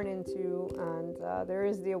were born into, and there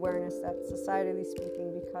is the awareness that, societally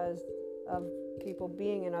speaking, because of people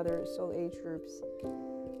being in other soul age groups,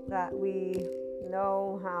 that we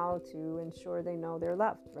know how to ensure they know they're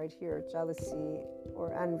loved right here. Jealousy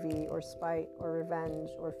or envy or spite or revenge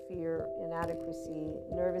or fear, inadequacy,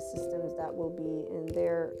 nervous systems that will be in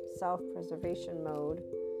their self-preservation mode,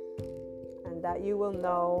 and that you will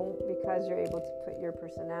know because you're able to put your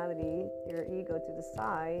personality, your ego to the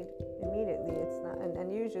side immediately. It's not,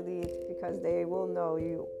 and usually it's because they will know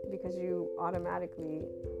you, because you automatically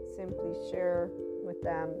simply share with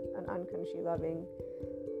them an unconsciously loving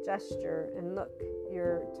gesture and look,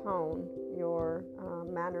 your tone, your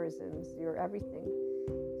mannerisms, your everything.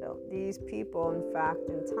 So these people, in fact,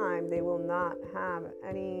 in time, they will not have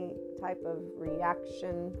any type of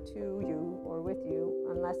reaction to you or with you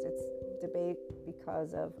unless it's debate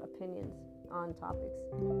because of opinions on topics,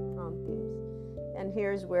 on themes. And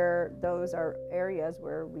here's where those are areas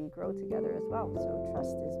where we grow together as well. So trust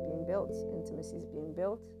is being built, intimacy is being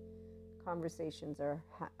built, conversations are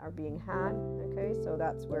being had. Okay, so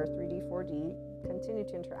that's where 3D, 4D continue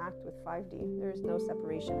to interact with 5D. There's no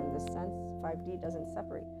separation in this sense. 5D doesn't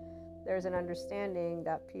separate. There's an understanding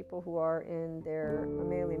that people who are in their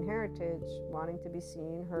mammalian heritage, wanting to be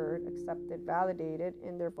seen, heard, accepted, validated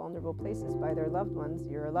in their vulnerable places by their loved ones,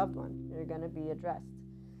 you're a loved one. You're going to be addressed.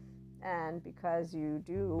 And because you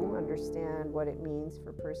do understand what it means for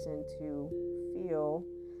a person to feel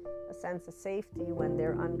a sense of safety when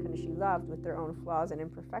they're unconditionally loved with their own flaws and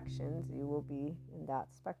imperfections, you will be in that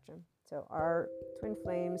spectrum. So our twin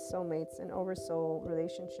flames, soulmates, and oversoul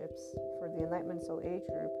relationships for the Enlightenment Soul Age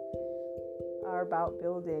group are about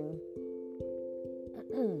building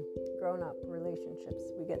grown-up relationships.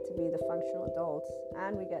 We get to be the functional adults,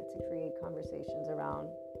 and we get to create conversations around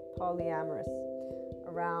polyamorous,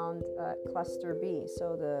 around cluster B,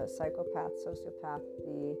 so the psychopath, sociopath,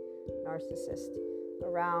 the narcissist,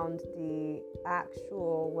 around the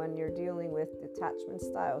actual, when you're dealing with detachment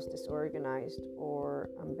styles, disorganized or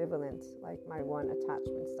ambivalent, like my one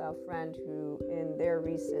attachment style friend who in their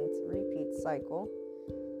recent repeat cycle,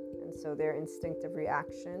 and so their instinctive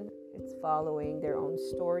reaction, it's following their own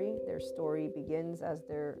story. Their story begins as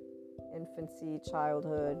their infancy,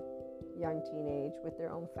 childhood, young teenage with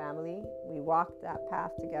their own family. We walked that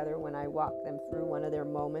path together when I walked them through one of their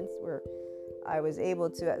moments where I was able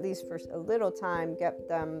to, at least for a little time, get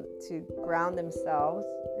them to ground themselves.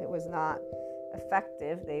 It was not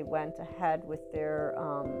effective. They went ahead with their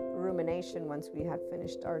rumination once we had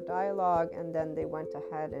finished our dialogue, and then they went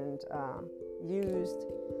ahead and used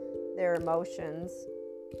their emotions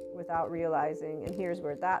without realizing. And here's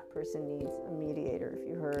where that person needs a mediator. If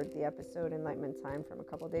you heard the episode Enlightenment Time from a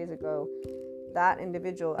couple days ago, that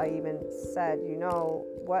individual, I even said, you know,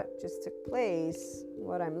 what just took place,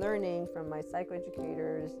 what I'm learning from my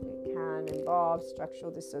psychoeducators, it can involve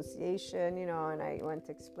structural dissociation, you know, and I went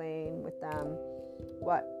to explain with them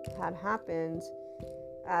what had happened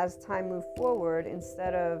as time moved forward.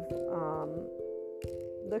 Instead of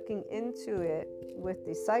looking into it with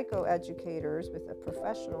the psychoeducators, with a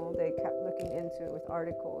professional, they kept looking into it with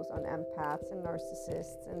articles on empaths and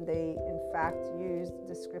narcissists, and they in fact used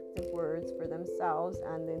descriptive words for themselves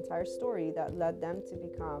and the entire story that led them to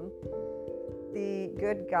become the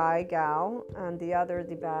good guy gal and the other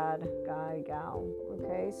the bad guy gal.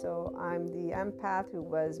 Okay, so I'm the empath who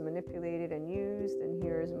was manipulated and used, and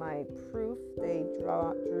here's my proof. They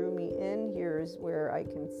drew me in. Here's where I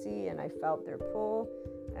can see, and I felt their pull.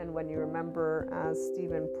 And when you remember, as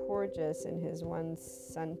Stephen Porges in his one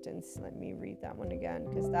sentence, let me read that one again,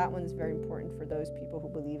 because that one's very important for those people who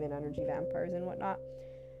believe in energy vampires and whatnot.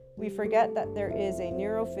 We forget that there is a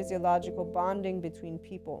neurophysiological bonding between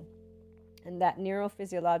people. And that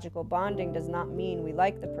neurophysiological bonding does not mean we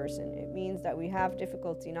like the person. It means that we have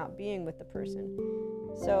difficulty not being with the person.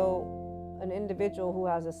 So an individual who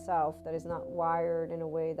has a self that is not wired in a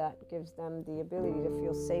way that gives them the ability to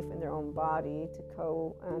feel safe in their own body,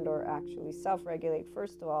 to and or actually self-regulate,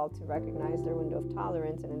 first of all, to recognize their window of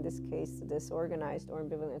tolerance. And in this case, the disorganized or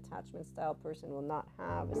ambivalent attachment style person will not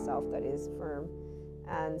have a self that is firm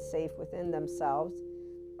and safe within themselves.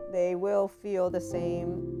 They will feel the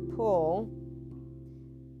same pull,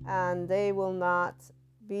 and they will not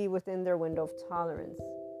be within their window of tolerance.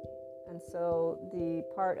 And so the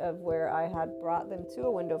part of where I had brought them to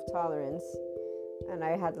a window of tolerance, and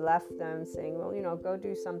I had left them saying, well, you know, go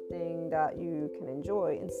do something that you can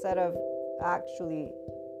enjoy. Instead of actually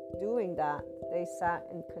doing that, they sat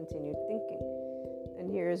and continued thinking. And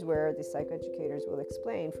here's where the psychoeducators will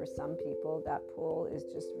explain, for some people that pull is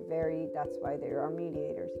just that's why they are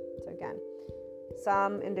mediators. So again,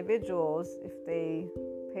 some individuals, if they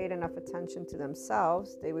paid enough attention to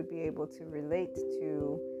themselves, they would be able to relate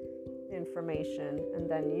to information and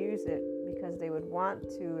then use it because they would want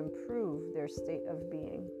to improve their state of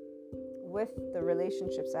being with the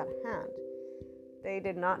relationships at hand. They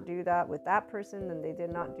did not do that with that person, and they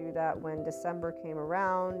did not do that when December came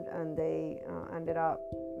around, and they ended up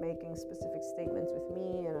making specific statements with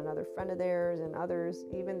me and another friend of theirs and others,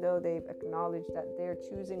 even though they've acknowledged that they're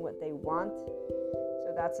choosing what they want.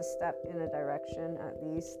 So that's a step in a direction, at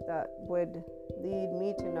least, that would lead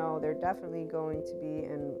me to know they're definitely going to be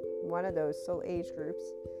in one of those soul age groups.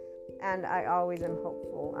 And I always am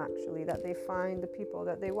hopeful, actually, that they find the people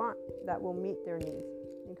that they want, that will meet their needs.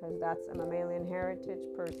 Because that's a mammalian heritage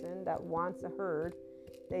person that wants a herd.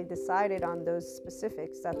 They decided on those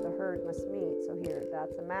specifics that the herd must meet. So here,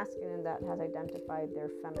 that's a masculine that has identified their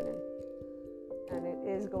feminine. And it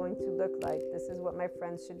is going to look like, this is what my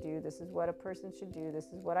friends should do, this is what a person should do, this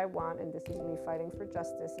is what I want, and this is me fighting for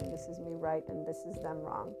justice, and this is me right, and this is them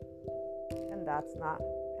wrong. And that's not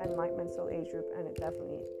Enlightenment Soul Age Group, and it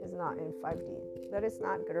definitely is not in 5D. But it's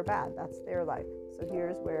not good or bad, that's their life. So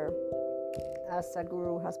here's where, as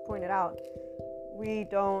Sadhguru has pointed out, we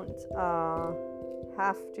don't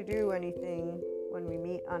have to do anything when we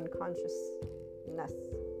meet unconsciousness.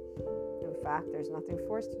 In fact, there's nothing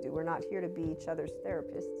for us to do. We're not here to be each other's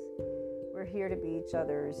therapists. We're here to be each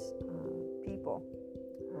other's people.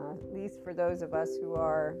 At least for those of us who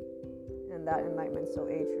are in that Enlightenment Soul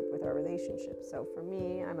Age Group with our relationships. So for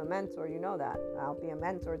me, I'm a mentor, you know that. I'll be a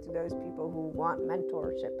mentor to those people who want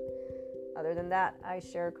mentorship. Other than that, I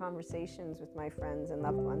share conversations with my friends and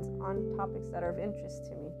loved ones on topics that are of interest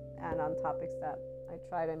to me, and on topics that I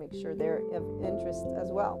try to make sure they're of interest as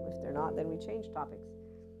well. If they're not, then we change topics.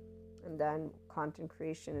 And then content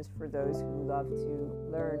creation is for those who love to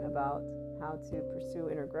learn about how to pursue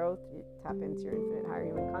inner growth, you tap into your infinite higher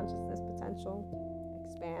human consciousness potential,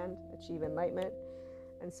 expand, achieve enlightenment.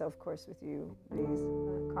 And so, of course, with you, these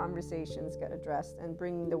conversations get addressed, and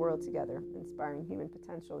bringing the world together, inspiring human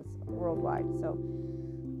potential is worldwide. So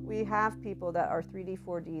we have people that are 3D,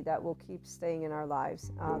 4D that will keep staying in our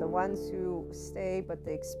lives. The ones who stay but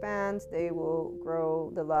they expand, they will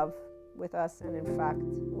grow the love with us. And in fact,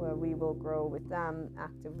 we will grow with them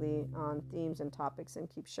actively on themes and topics and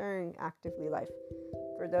keep sharing actively life.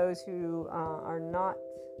 For those who are not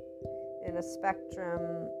in a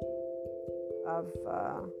spectrum of,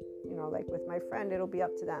 like with my friend, it'll be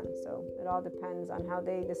up to them. So it all depends on how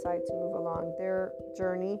they decide to move along their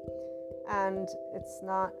journey. And it's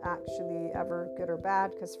not actually ever good or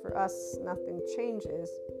bad, because for us, nothing changes.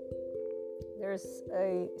 There's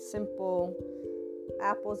a simple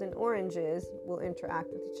apples and oranges will interact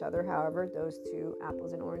with each other. However, those two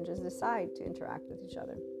apples and oranges decide to interact with each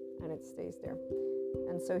other, and it stays there.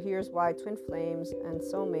 And so here's why twin flames and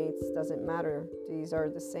soulmates doesn't matter. These are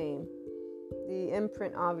the same. The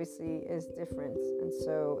imprint obviously is different. And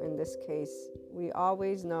so in this case, we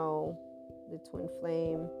always know the twin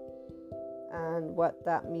flame and what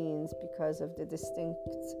that means because of the distinct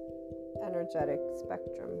energetic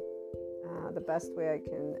spectrum. The best way I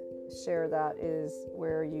can share that is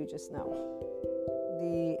where you just know.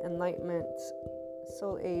 The Enlightenment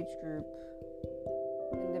Soul Age Group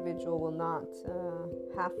individual will not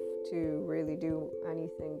have to really do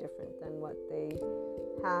anything different than what they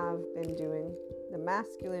have been doing. The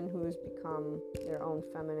masculine who's become their own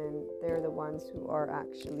feminine, they're the ones who are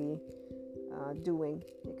actually doing,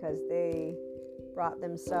 because they brought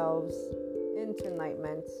themselves into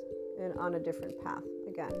enlightenment and on a different path.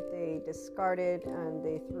 Again, they discarded and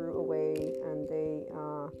they threw away, and they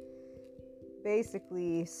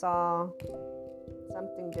basically saw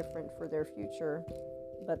something different for their future,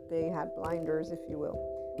 but they had blinders, if you will.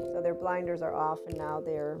 So their blinders are off, and now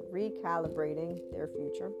they're recalibrating their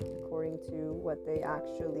future according to what they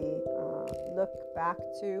actually look back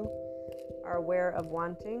to, are aware of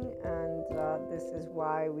wanting. And this is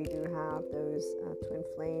why we do have those twin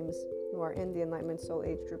flames who are in the Enlightenment Soul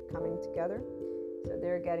Age Group coming together. So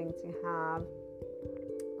they're getting to have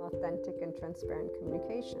authentic and transparent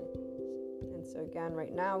communication. And so again,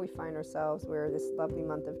 right now we find ourselves where this lovely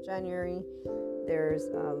month of January, there's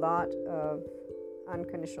a lot of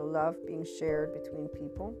unconditional love being shared between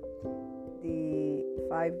people. The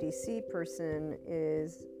 5DC person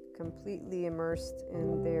is completely immersed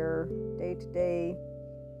in their day-to-day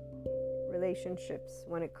relationships.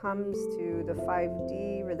 When it comes to the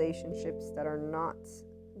 5D relationships that are not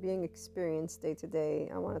being experienced day to day,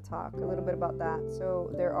 I want to talk a little bit about that.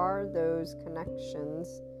 So there are those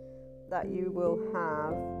connections that you will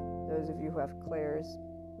have, those of you who have clairs,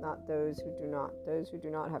 not those who do not. Those who do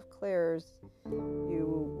not have clairs,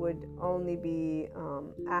 you would only be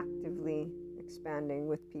actively expanding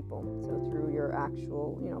with people. So through your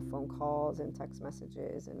actual, phone calls and text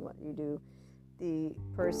messages and what you do. The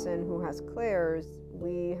person who has clairs,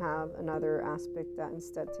 we have another aspect that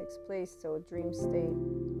instead takes place. So a dream state,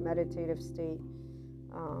 meditative state.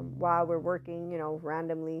 While we're working,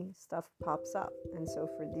 randomly stuff pops up. And so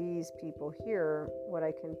for these people here, what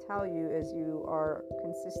I can tell you is you are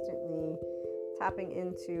consistently tapping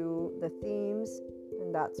into the themes,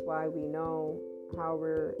 and that's why we know how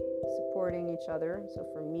we're supporting each other. So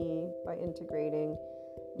for me, by integrating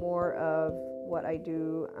more of what I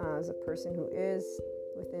do as a person who is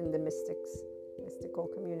within the mystical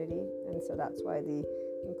community, and so that's why the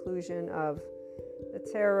inclusion of the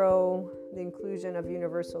tarot, the inclusion of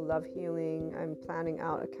universal love healing. I'm planning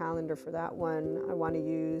out a calendar for that one. I want to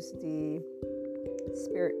use the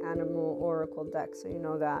spirit animal oracle deck, so you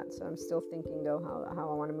know that. So I'm still thinking though how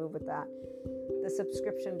I want to move with that. The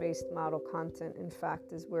subscription based model content, in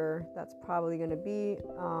fact, is where that's probably going to be,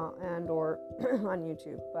 and or on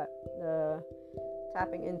YouTube. But the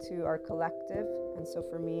tapping into our collective, and so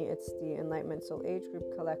for me it's the Enlightenment Soul Age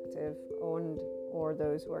Group Collective, owned or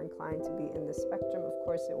those who are inclined to be in the spectrum. Of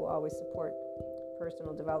course, it will always support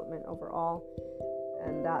personal development overall,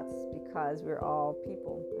 and that's because we're all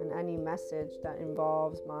people, and any message that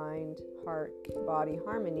involves mind, heart, body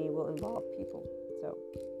harmony will involve people. So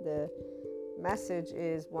the message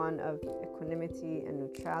is one of equanimity and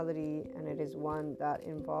neutrality, and it is one that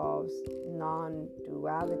involves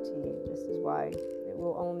non-duality. This is why it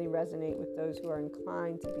will only resonate with those who are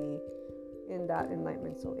inclined to be in that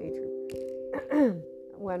Enlightenment Soul Age Group.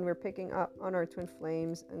 When we're picking up on our twin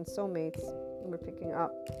flames and soulmates, we're picking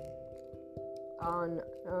up on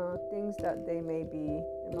things that they may be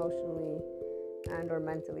emotionally and or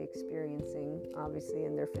mentally experiencing, obviously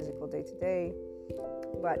in their physical day-to-day.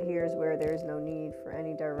 But here's where there's no need for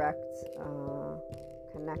any direct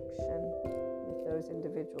connection with those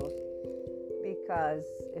individuals, because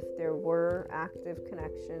if there were active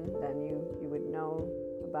connection, then you would know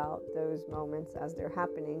about those moments as they're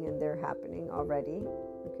happening, and they're happening already.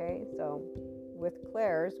 Okay, so with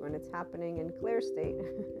clairs, when it's happening in clear state,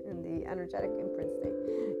 in the energetic imprint state,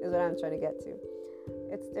 is what I'm trying to get to.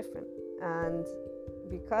 It's different, and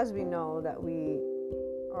because we know that we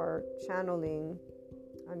are channeling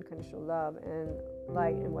unconditional love and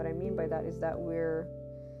light, and what I mean by that is that we're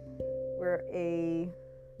a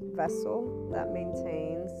vessel that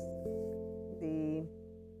maintains the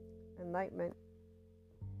enlightenment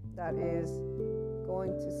that is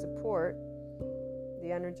going to support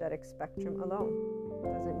the energetic spectrum alone.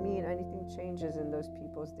 Doesn't mean anything changes in those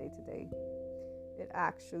people's day-to-day. It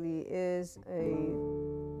actually is a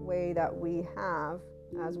way that we have,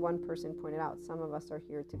 as one person pointed out, some of us are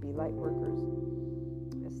here to be light workers.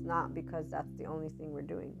 It's not because that's the only thing we're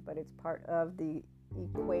doing, but it's part of the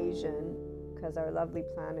equation, because our lovely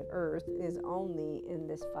planet Earth is only in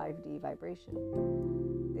this 5D vibration.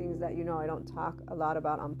 Things that I don't talk a lot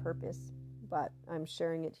about on purpose, but I'm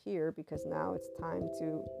sharing it here because now it's time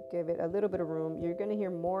to give it a little bit of room. You're going to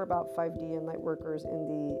hear more about 5D and light workers in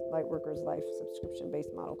the Light Workers Life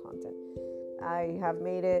subscription-based model content. I have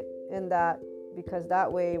made it in that because that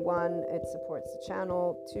way, one, it supports the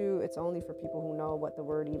channel. Two, it's only for people who know what the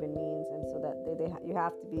word even means, and so that you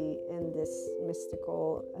have to be in this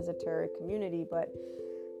mystical, esoteric community, but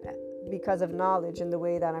because of knowledge and the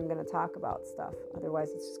way that I'm going to talk about stuff.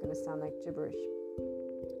 Otherwise, it's just going to sound like gibberish.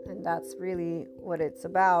 And that's really what it's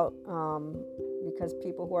about, because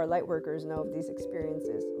people who are light workers know of these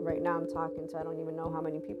experiences. Right now I'm talking to, I don't even know how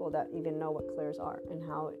many people that even know what clairs are and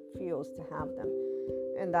how it feels to have them.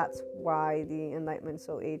 And that's why the Enlightenment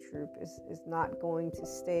Soul Age Group is not going to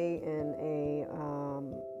stay in a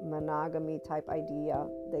monogamy type idea.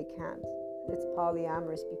 They can't. It's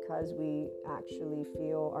polyamorous because we actually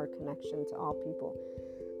feel our connection to all people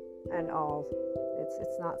and all.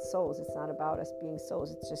 It's not souls. It's not about us being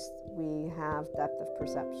souls. It's just we have depth of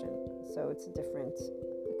perception. So it's a different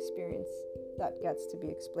experience that gets to be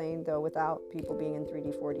explained, though, without people being in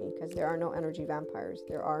 3D, 4D, because there are no energy vampires.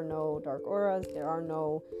 There are no dark auras. There are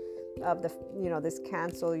no this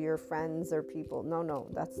cancel your friends or people. No,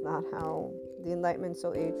 that's not how the Enlightenment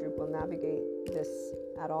Soul Age Group will navigate this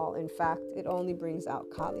at all. In fact, it only brings out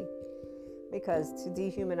Kali, because to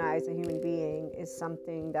dehumanize a human being is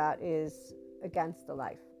something that is against the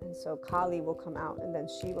life. And so Kali will come out, and then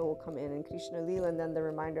Shiva will come in, and Krishna Leela, and then the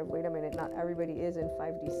reminder of, wait a minute, not everybody is in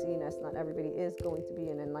 5D CNS, not everybody is going to be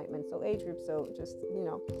in Enlightenment Soul Age Group. So just,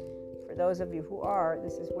 for those of you who are,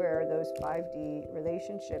 this is where those 5D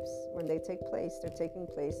relationships, when they take place, they're taking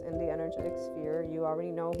place in the energetic sphere. You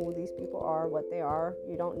already know who these people are, what they are.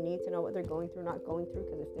 You don't need to know what they're going through, not going through,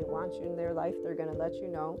 because if they want you in their life, they're going to let you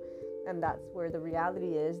know. And that's where the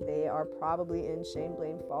reality is. They are probably in shame,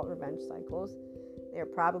 blame, fault, revenge cycles. They're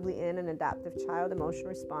probably in an adaptive child emotional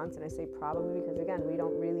response. And I say probably because, again, we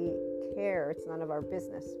don't really care. It's none of our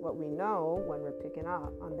business. What we know when we're picking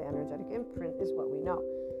up on the energetic imprint is what we know.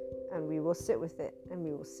 And we will sit with it, and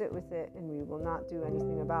we will sit with it, and we will not do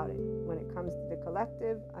anything about it. When it comes to the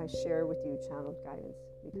collective, I share with you channeled guidance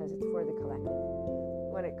because it's for the collective.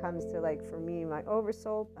 When it comes to, like, for me, my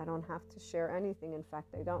oversoul, I don't have to share anything. In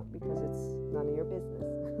fact, I don't, because it's none of your business.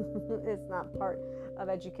 It's not part of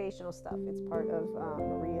educational stuff. It's part of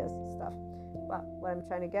Maria's stuff. But what I'm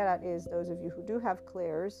trying to get at is those of you who do have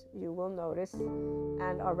clairs, you will notice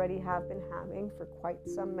and already have been having for quite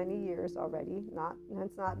some many years already.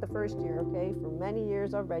 It's not the first year, okay? For many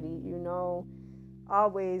years already, you know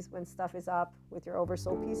always when stuff is up with your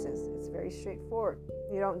oversoul pieces. It's very straightforward.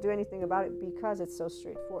 You don't do anything about it because it's so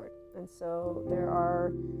straightforward. And so there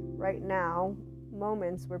are right now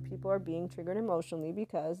moments where people are being triggered emotionally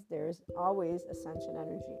because there's always ascension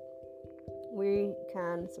energy. We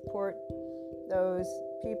can support those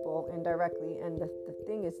people indirectly, and the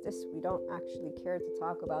thing is this: we don't actually care to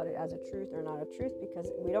talk about it as a truth or not a truth because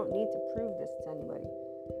we don't need to prove this to anybody.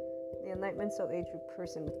 The Enlightenment Soul Age group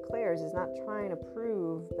person with clairs is not trying to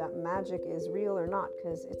prove that magic is real or not,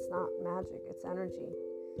 because it's not magic, it's energy.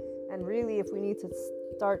 And really, if we need to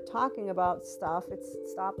start talking about stuff, it's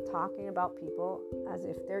stop talking about people as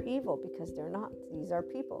if they're evil, because they're not. These are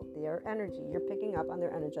people. They are energy. You're picking up on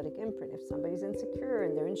their energetic imprint. If somebody's insecure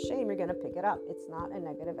and they're in shame, you're going to pick it up. It's not a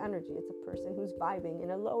negative energy. It's a person who's vibing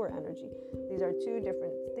in a lower energy. These are two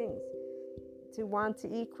different things. To want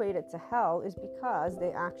to equate it to hell is because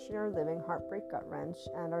they actually are living heartbreak, gut wrench,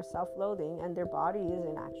 and are self-loathing, and their body is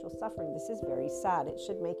in actual suffering. This is very sad. It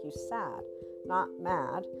should make you sad, not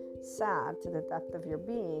mad. Sad to the depth of your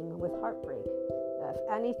being with heartbreak. If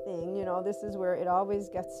anything, this is where it always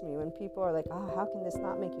gets me when people are like, oh, how can this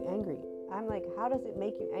not make you angry? I'm like, how does it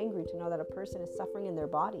make you angry to know that a person is suffering in their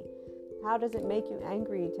body? How does it make you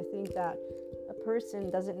angry to think that a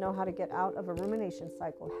person doesn't know how to get out of a rumination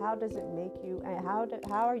cycle? How does it make you,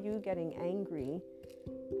 how are you getting angry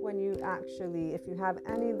when you actually, if you have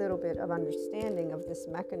any little bit of understanding of this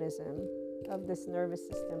mechanism, of this nervous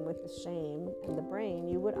system with the shame and the brain,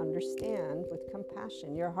 you would understand with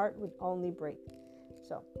compassion. Your heart would only break.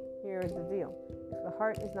 So here's the deal. If the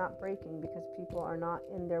heart is not breaking because people are not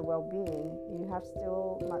in their well-being, you have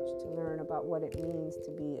still much to learn about what it means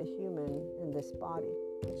to be a human in this body,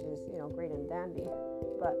 which is, great and dandy.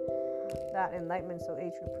 But that Enlightenment Soul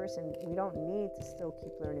Age group person, we don't need to still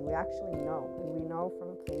keep learning. We actually know, and we know from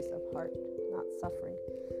a place of heart, not suffering.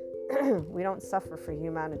 We don't suffer for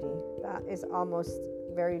humanity. That is almost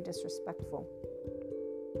very disrespectful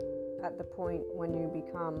at the point when you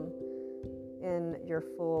become in your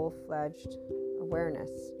full-fledged awareness.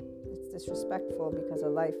 It's disrespectful because a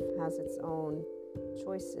life has its own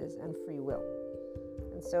choices and free will.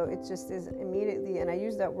 And so it just is immediately, and I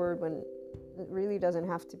use that word when it really doesn't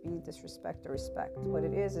have to be disrespect or respect. What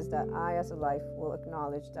it is that I as a life will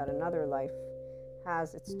acknowledge that another life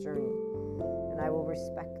has its journey. And I will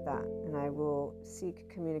respect that, and I will seek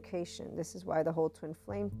communication. This is why the whole twin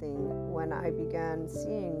flame thing, when I began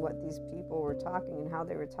seeing what these people were talking and how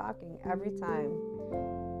they were talking, every time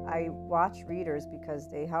I watch readers, because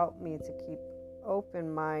they help me to keep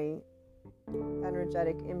open my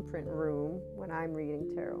energetic imprint room when I'm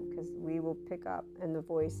reading tarot, because we will pick up and the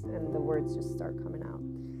voice and the words just start coming out.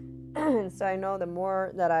 And so I know the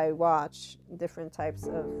more that I watch different types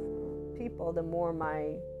of people, the more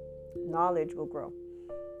my knowledge will grow.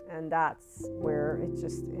 And that's where it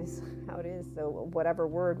just is how it is. So whatever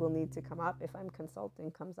word will need to come up if I'm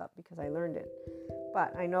consulting comes up because I learned it.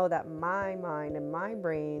 But I know that my mind and my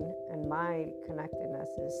brain and my connectedness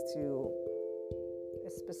is to a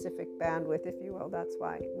specific bandwidth, if you will. That's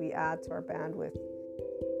why we add to our bandwidth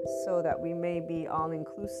so that we may be all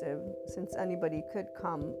inclusive, since anybody could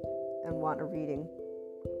come and want a reading.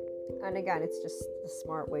 And again, it's just the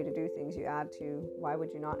smart way to do things. You add to, why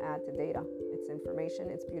would you not add to data? It's information,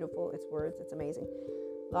 it's beautiful, it's words, it's amazing.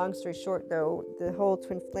 Long story short though, the whole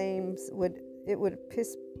twin flames would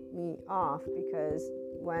piss me off, because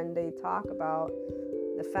when they talk about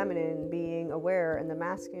the feminine being aware and the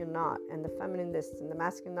masculine not, and the feminine this and the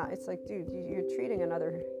masculine not, it's like, dude, you're treating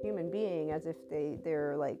another human being as if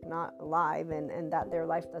they're like not alive, and that their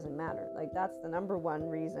life doesn't matter. Like, that's the number one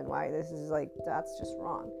reason why this is like, that's just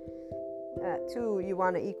wrong. Two, you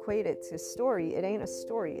want to equate it to story. It ain't a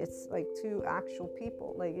story. It's like two actual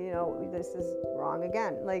people. Like, this is wrong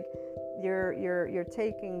again. Like, you're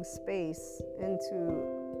taking space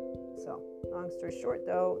into. So, long story short,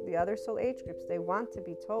 though, the other soul age groups, they want to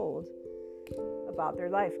be told about their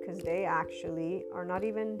life because they actually are not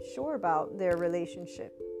even sure about their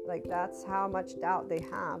relationship. Like, that's how much doubt they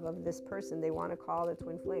have of this person they want to call a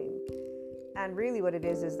twin flame. And really what it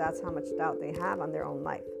is that's how much doubt they have on their own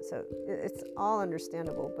life. So it's all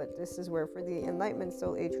understandable, but this is where for the enlightenment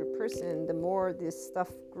soul age group person, the more this stuff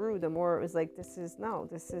grew, the more it was like, this is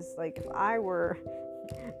like, if I were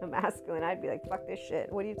a masculine, I'd be like, fuck this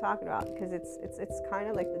shit. What are you talking about? Because it's kind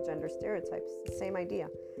of like the gender stereotypes. It's the same idea.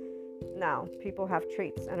 Now, people have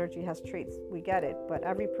traits. Energy has traits. We get it. But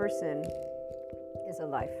every person is a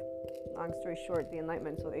life. Long story short, the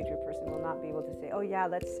enlightenment soul age group person will not be able to say, oh yeah,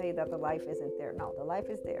 let's say that the life isn't there. No, the life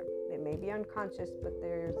is there. It may be unconscious, but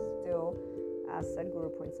there's still, as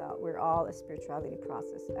Sadhguru points out, we're all a spirituality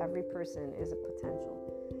process. Every person is a potential.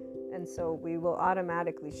 And so we will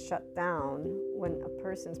automatically shut down when a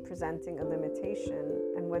person's presenting a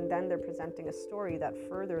limitation, and when then they're presenting a story that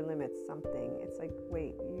further limits something. It's like,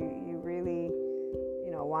 wait, you really,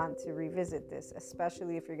 want to revisit this,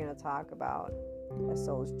 especially if you're going to talk about a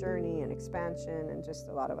soul's journey and expansion and just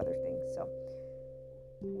a lot of other things. So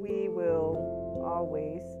we will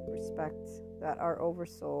always respect that our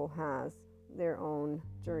oversoul has their own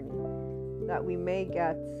journey, that we may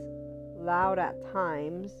get loud at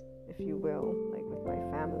times, if you will. Like with my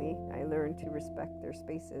family, I learned to respect their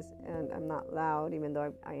spaces, and I'm not loud, even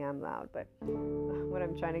though I am loud. But what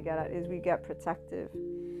I'm trying to get at is we get protective.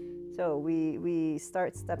 So we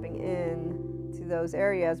start stepping in to those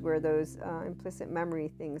areas where those implicit memory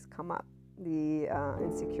things come up. The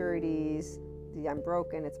insecurities, the I'm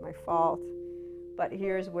broken, it's my fault. But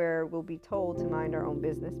here's where we'll be told to mind our own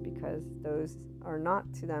business, because those are not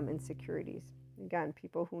to them insecurities. Again,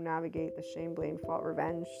 people who navigate the shame, blame, fault,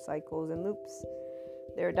 revenge cycles and loops,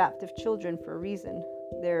 they're adaptive children for a reason.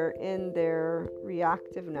 They're in their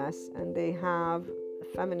reactiveness, and they have the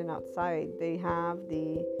feminine outside. They have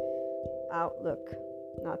the outlook,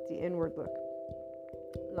 not the inward look.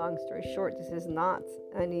 Long story short, this is not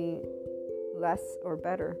any less or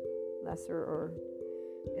better, lesser, or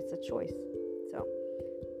it's a choice. So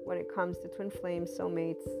when it comes to twin flames,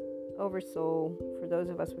 soulmates, oversoul, for those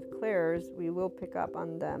of us with clairs, we will pick up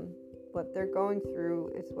on them. What they're going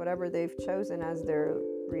through is whatever they've chosen as their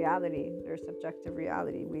reality, their subjective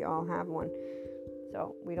reality. We all have one.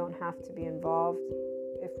 So we don't have to be involved.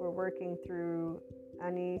 If we're working through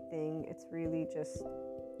anything, it's really just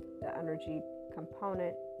the energy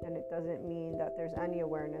component, and it doesn't mean that there's any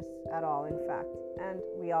awareness at all, in fact. And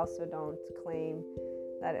we also don't claim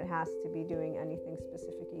that it has to be doing anything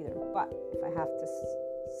specific either. But if I have to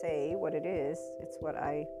say what it is, it's what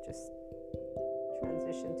I just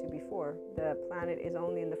transitioned to before. The planet is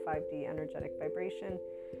only in the 5D energetic vibration,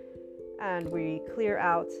 and we clear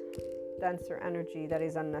out denser energy that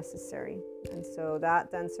is unnecessary. And so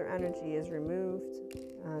that denser energy is removed,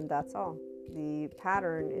 and that's all. The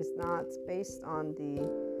pattern is not based on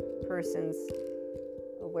the person's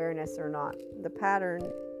awareness or not. The pattern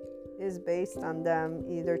is based on them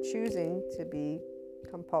either choosing to be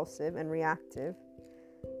compulsive and reactive,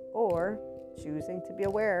 or choosing to be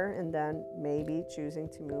aware and then maybe choosing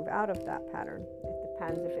to move out of that pattern. It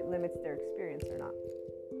depends if it limits their experience or not.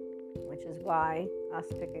 Which is why us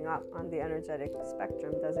picking up on the energetic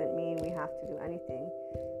spectrum doesn't mean we have to do anything,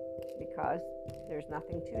 because there's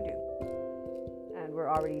nothing to do. And we're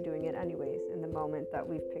already doing it anyways in the moment that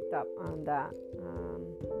we've picked up on that.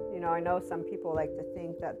 I know some people like to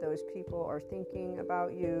think that those people are thinking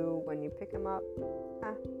about you when you pick them up.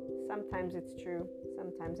 Sometimes it's true,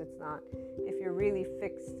 sometimes it's not. If you're really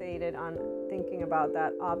fixated on thinking about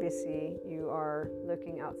that, obviously you are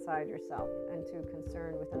looking outside yourself and too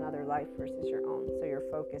concerned with another life versus your own. So your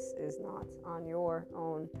focus is not on your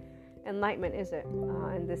own enlightenment, is it?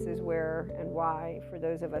 And this is where and why, for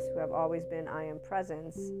those of us who have always been I am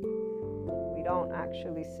presence, we don't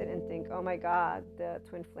actually sit and think, oh my God, the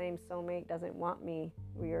twin flame soulmate doesn't want me.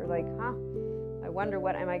 We are like, I wonder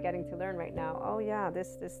what am I getting to learn right now? Oh yeah,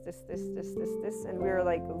 this. And we're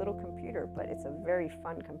like a little computer, but it's a very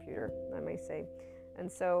fun computer, I may say.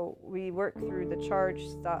 And so we work through the charge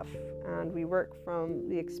stuff, and we work from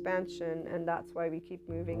the expansion, and that's why we keep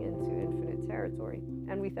moving into infinite territory.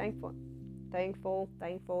 And we're thankful.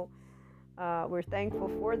 We're thankful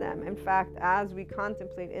for them. In fact, as we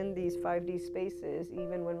contemplate in these 5D spaces,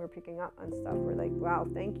 even when we're picking up on stuff, we're like, wow,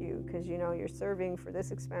 thank you, because you're serving for this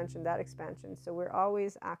expansion, that expansion. So we're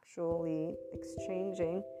always actually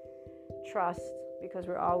exchanging trust because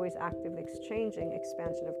we're always actively exchanging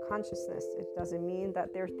expansion of consciousness. It doesn't mean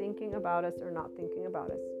that they're thinking about us or not thinking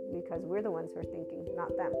about us, because we're the ones who are thinking,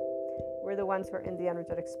 not them. We're the ones who are in the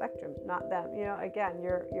energetic spectrum, not them. Again,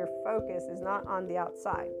 your focus is not on the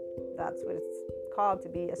outside. That's what it's called to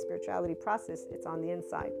be a spirituality process. It's on the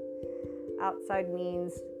inside. Outside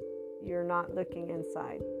means you're not looking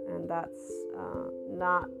inside, and that's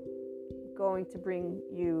not going to bring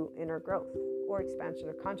you inner growth or expansion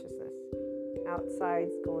of consciousness.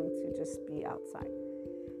 Outside's going to just be outside.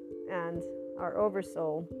 And our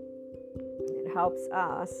oversoul, it helps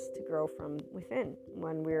us to grow from within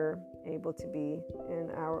when we're able to be in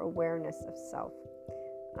our awareness of self.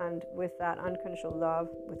 And with that unconditional love,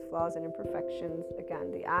 with flaws and imperfections,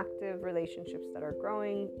 again, the active relationships that are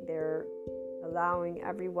growing, they're allowing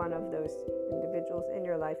every one of those individuals in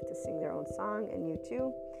your life to sing their own song, and you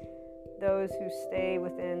too. Those who stay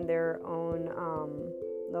within their own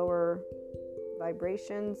lower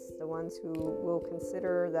vibrations, the ones who will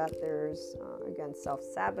consider that there's, again,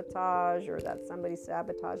 self-sabotage, or that somebody's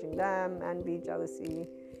sabotaging them, envy, jealousy,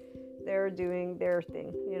 they're doing their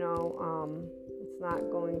thing. It's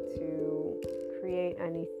not going to create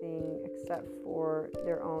anything except for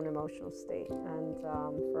their own emotional state. And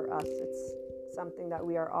for us, it's something that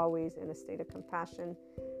we are always in a state of compassion,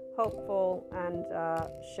 hopeful, and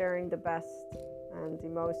sharing the best and the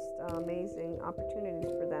most amazing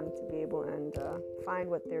opportunities for them to be able and find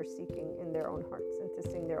what they're seeking in their own hearts and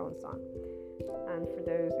to sing their own song. And for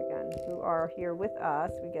those, again, who are here with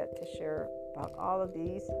us, we get to share about all of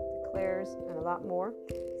these declares and a lot more.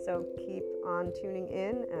 So keep on tuning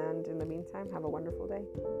in, and in the meantime, have a wonderful day.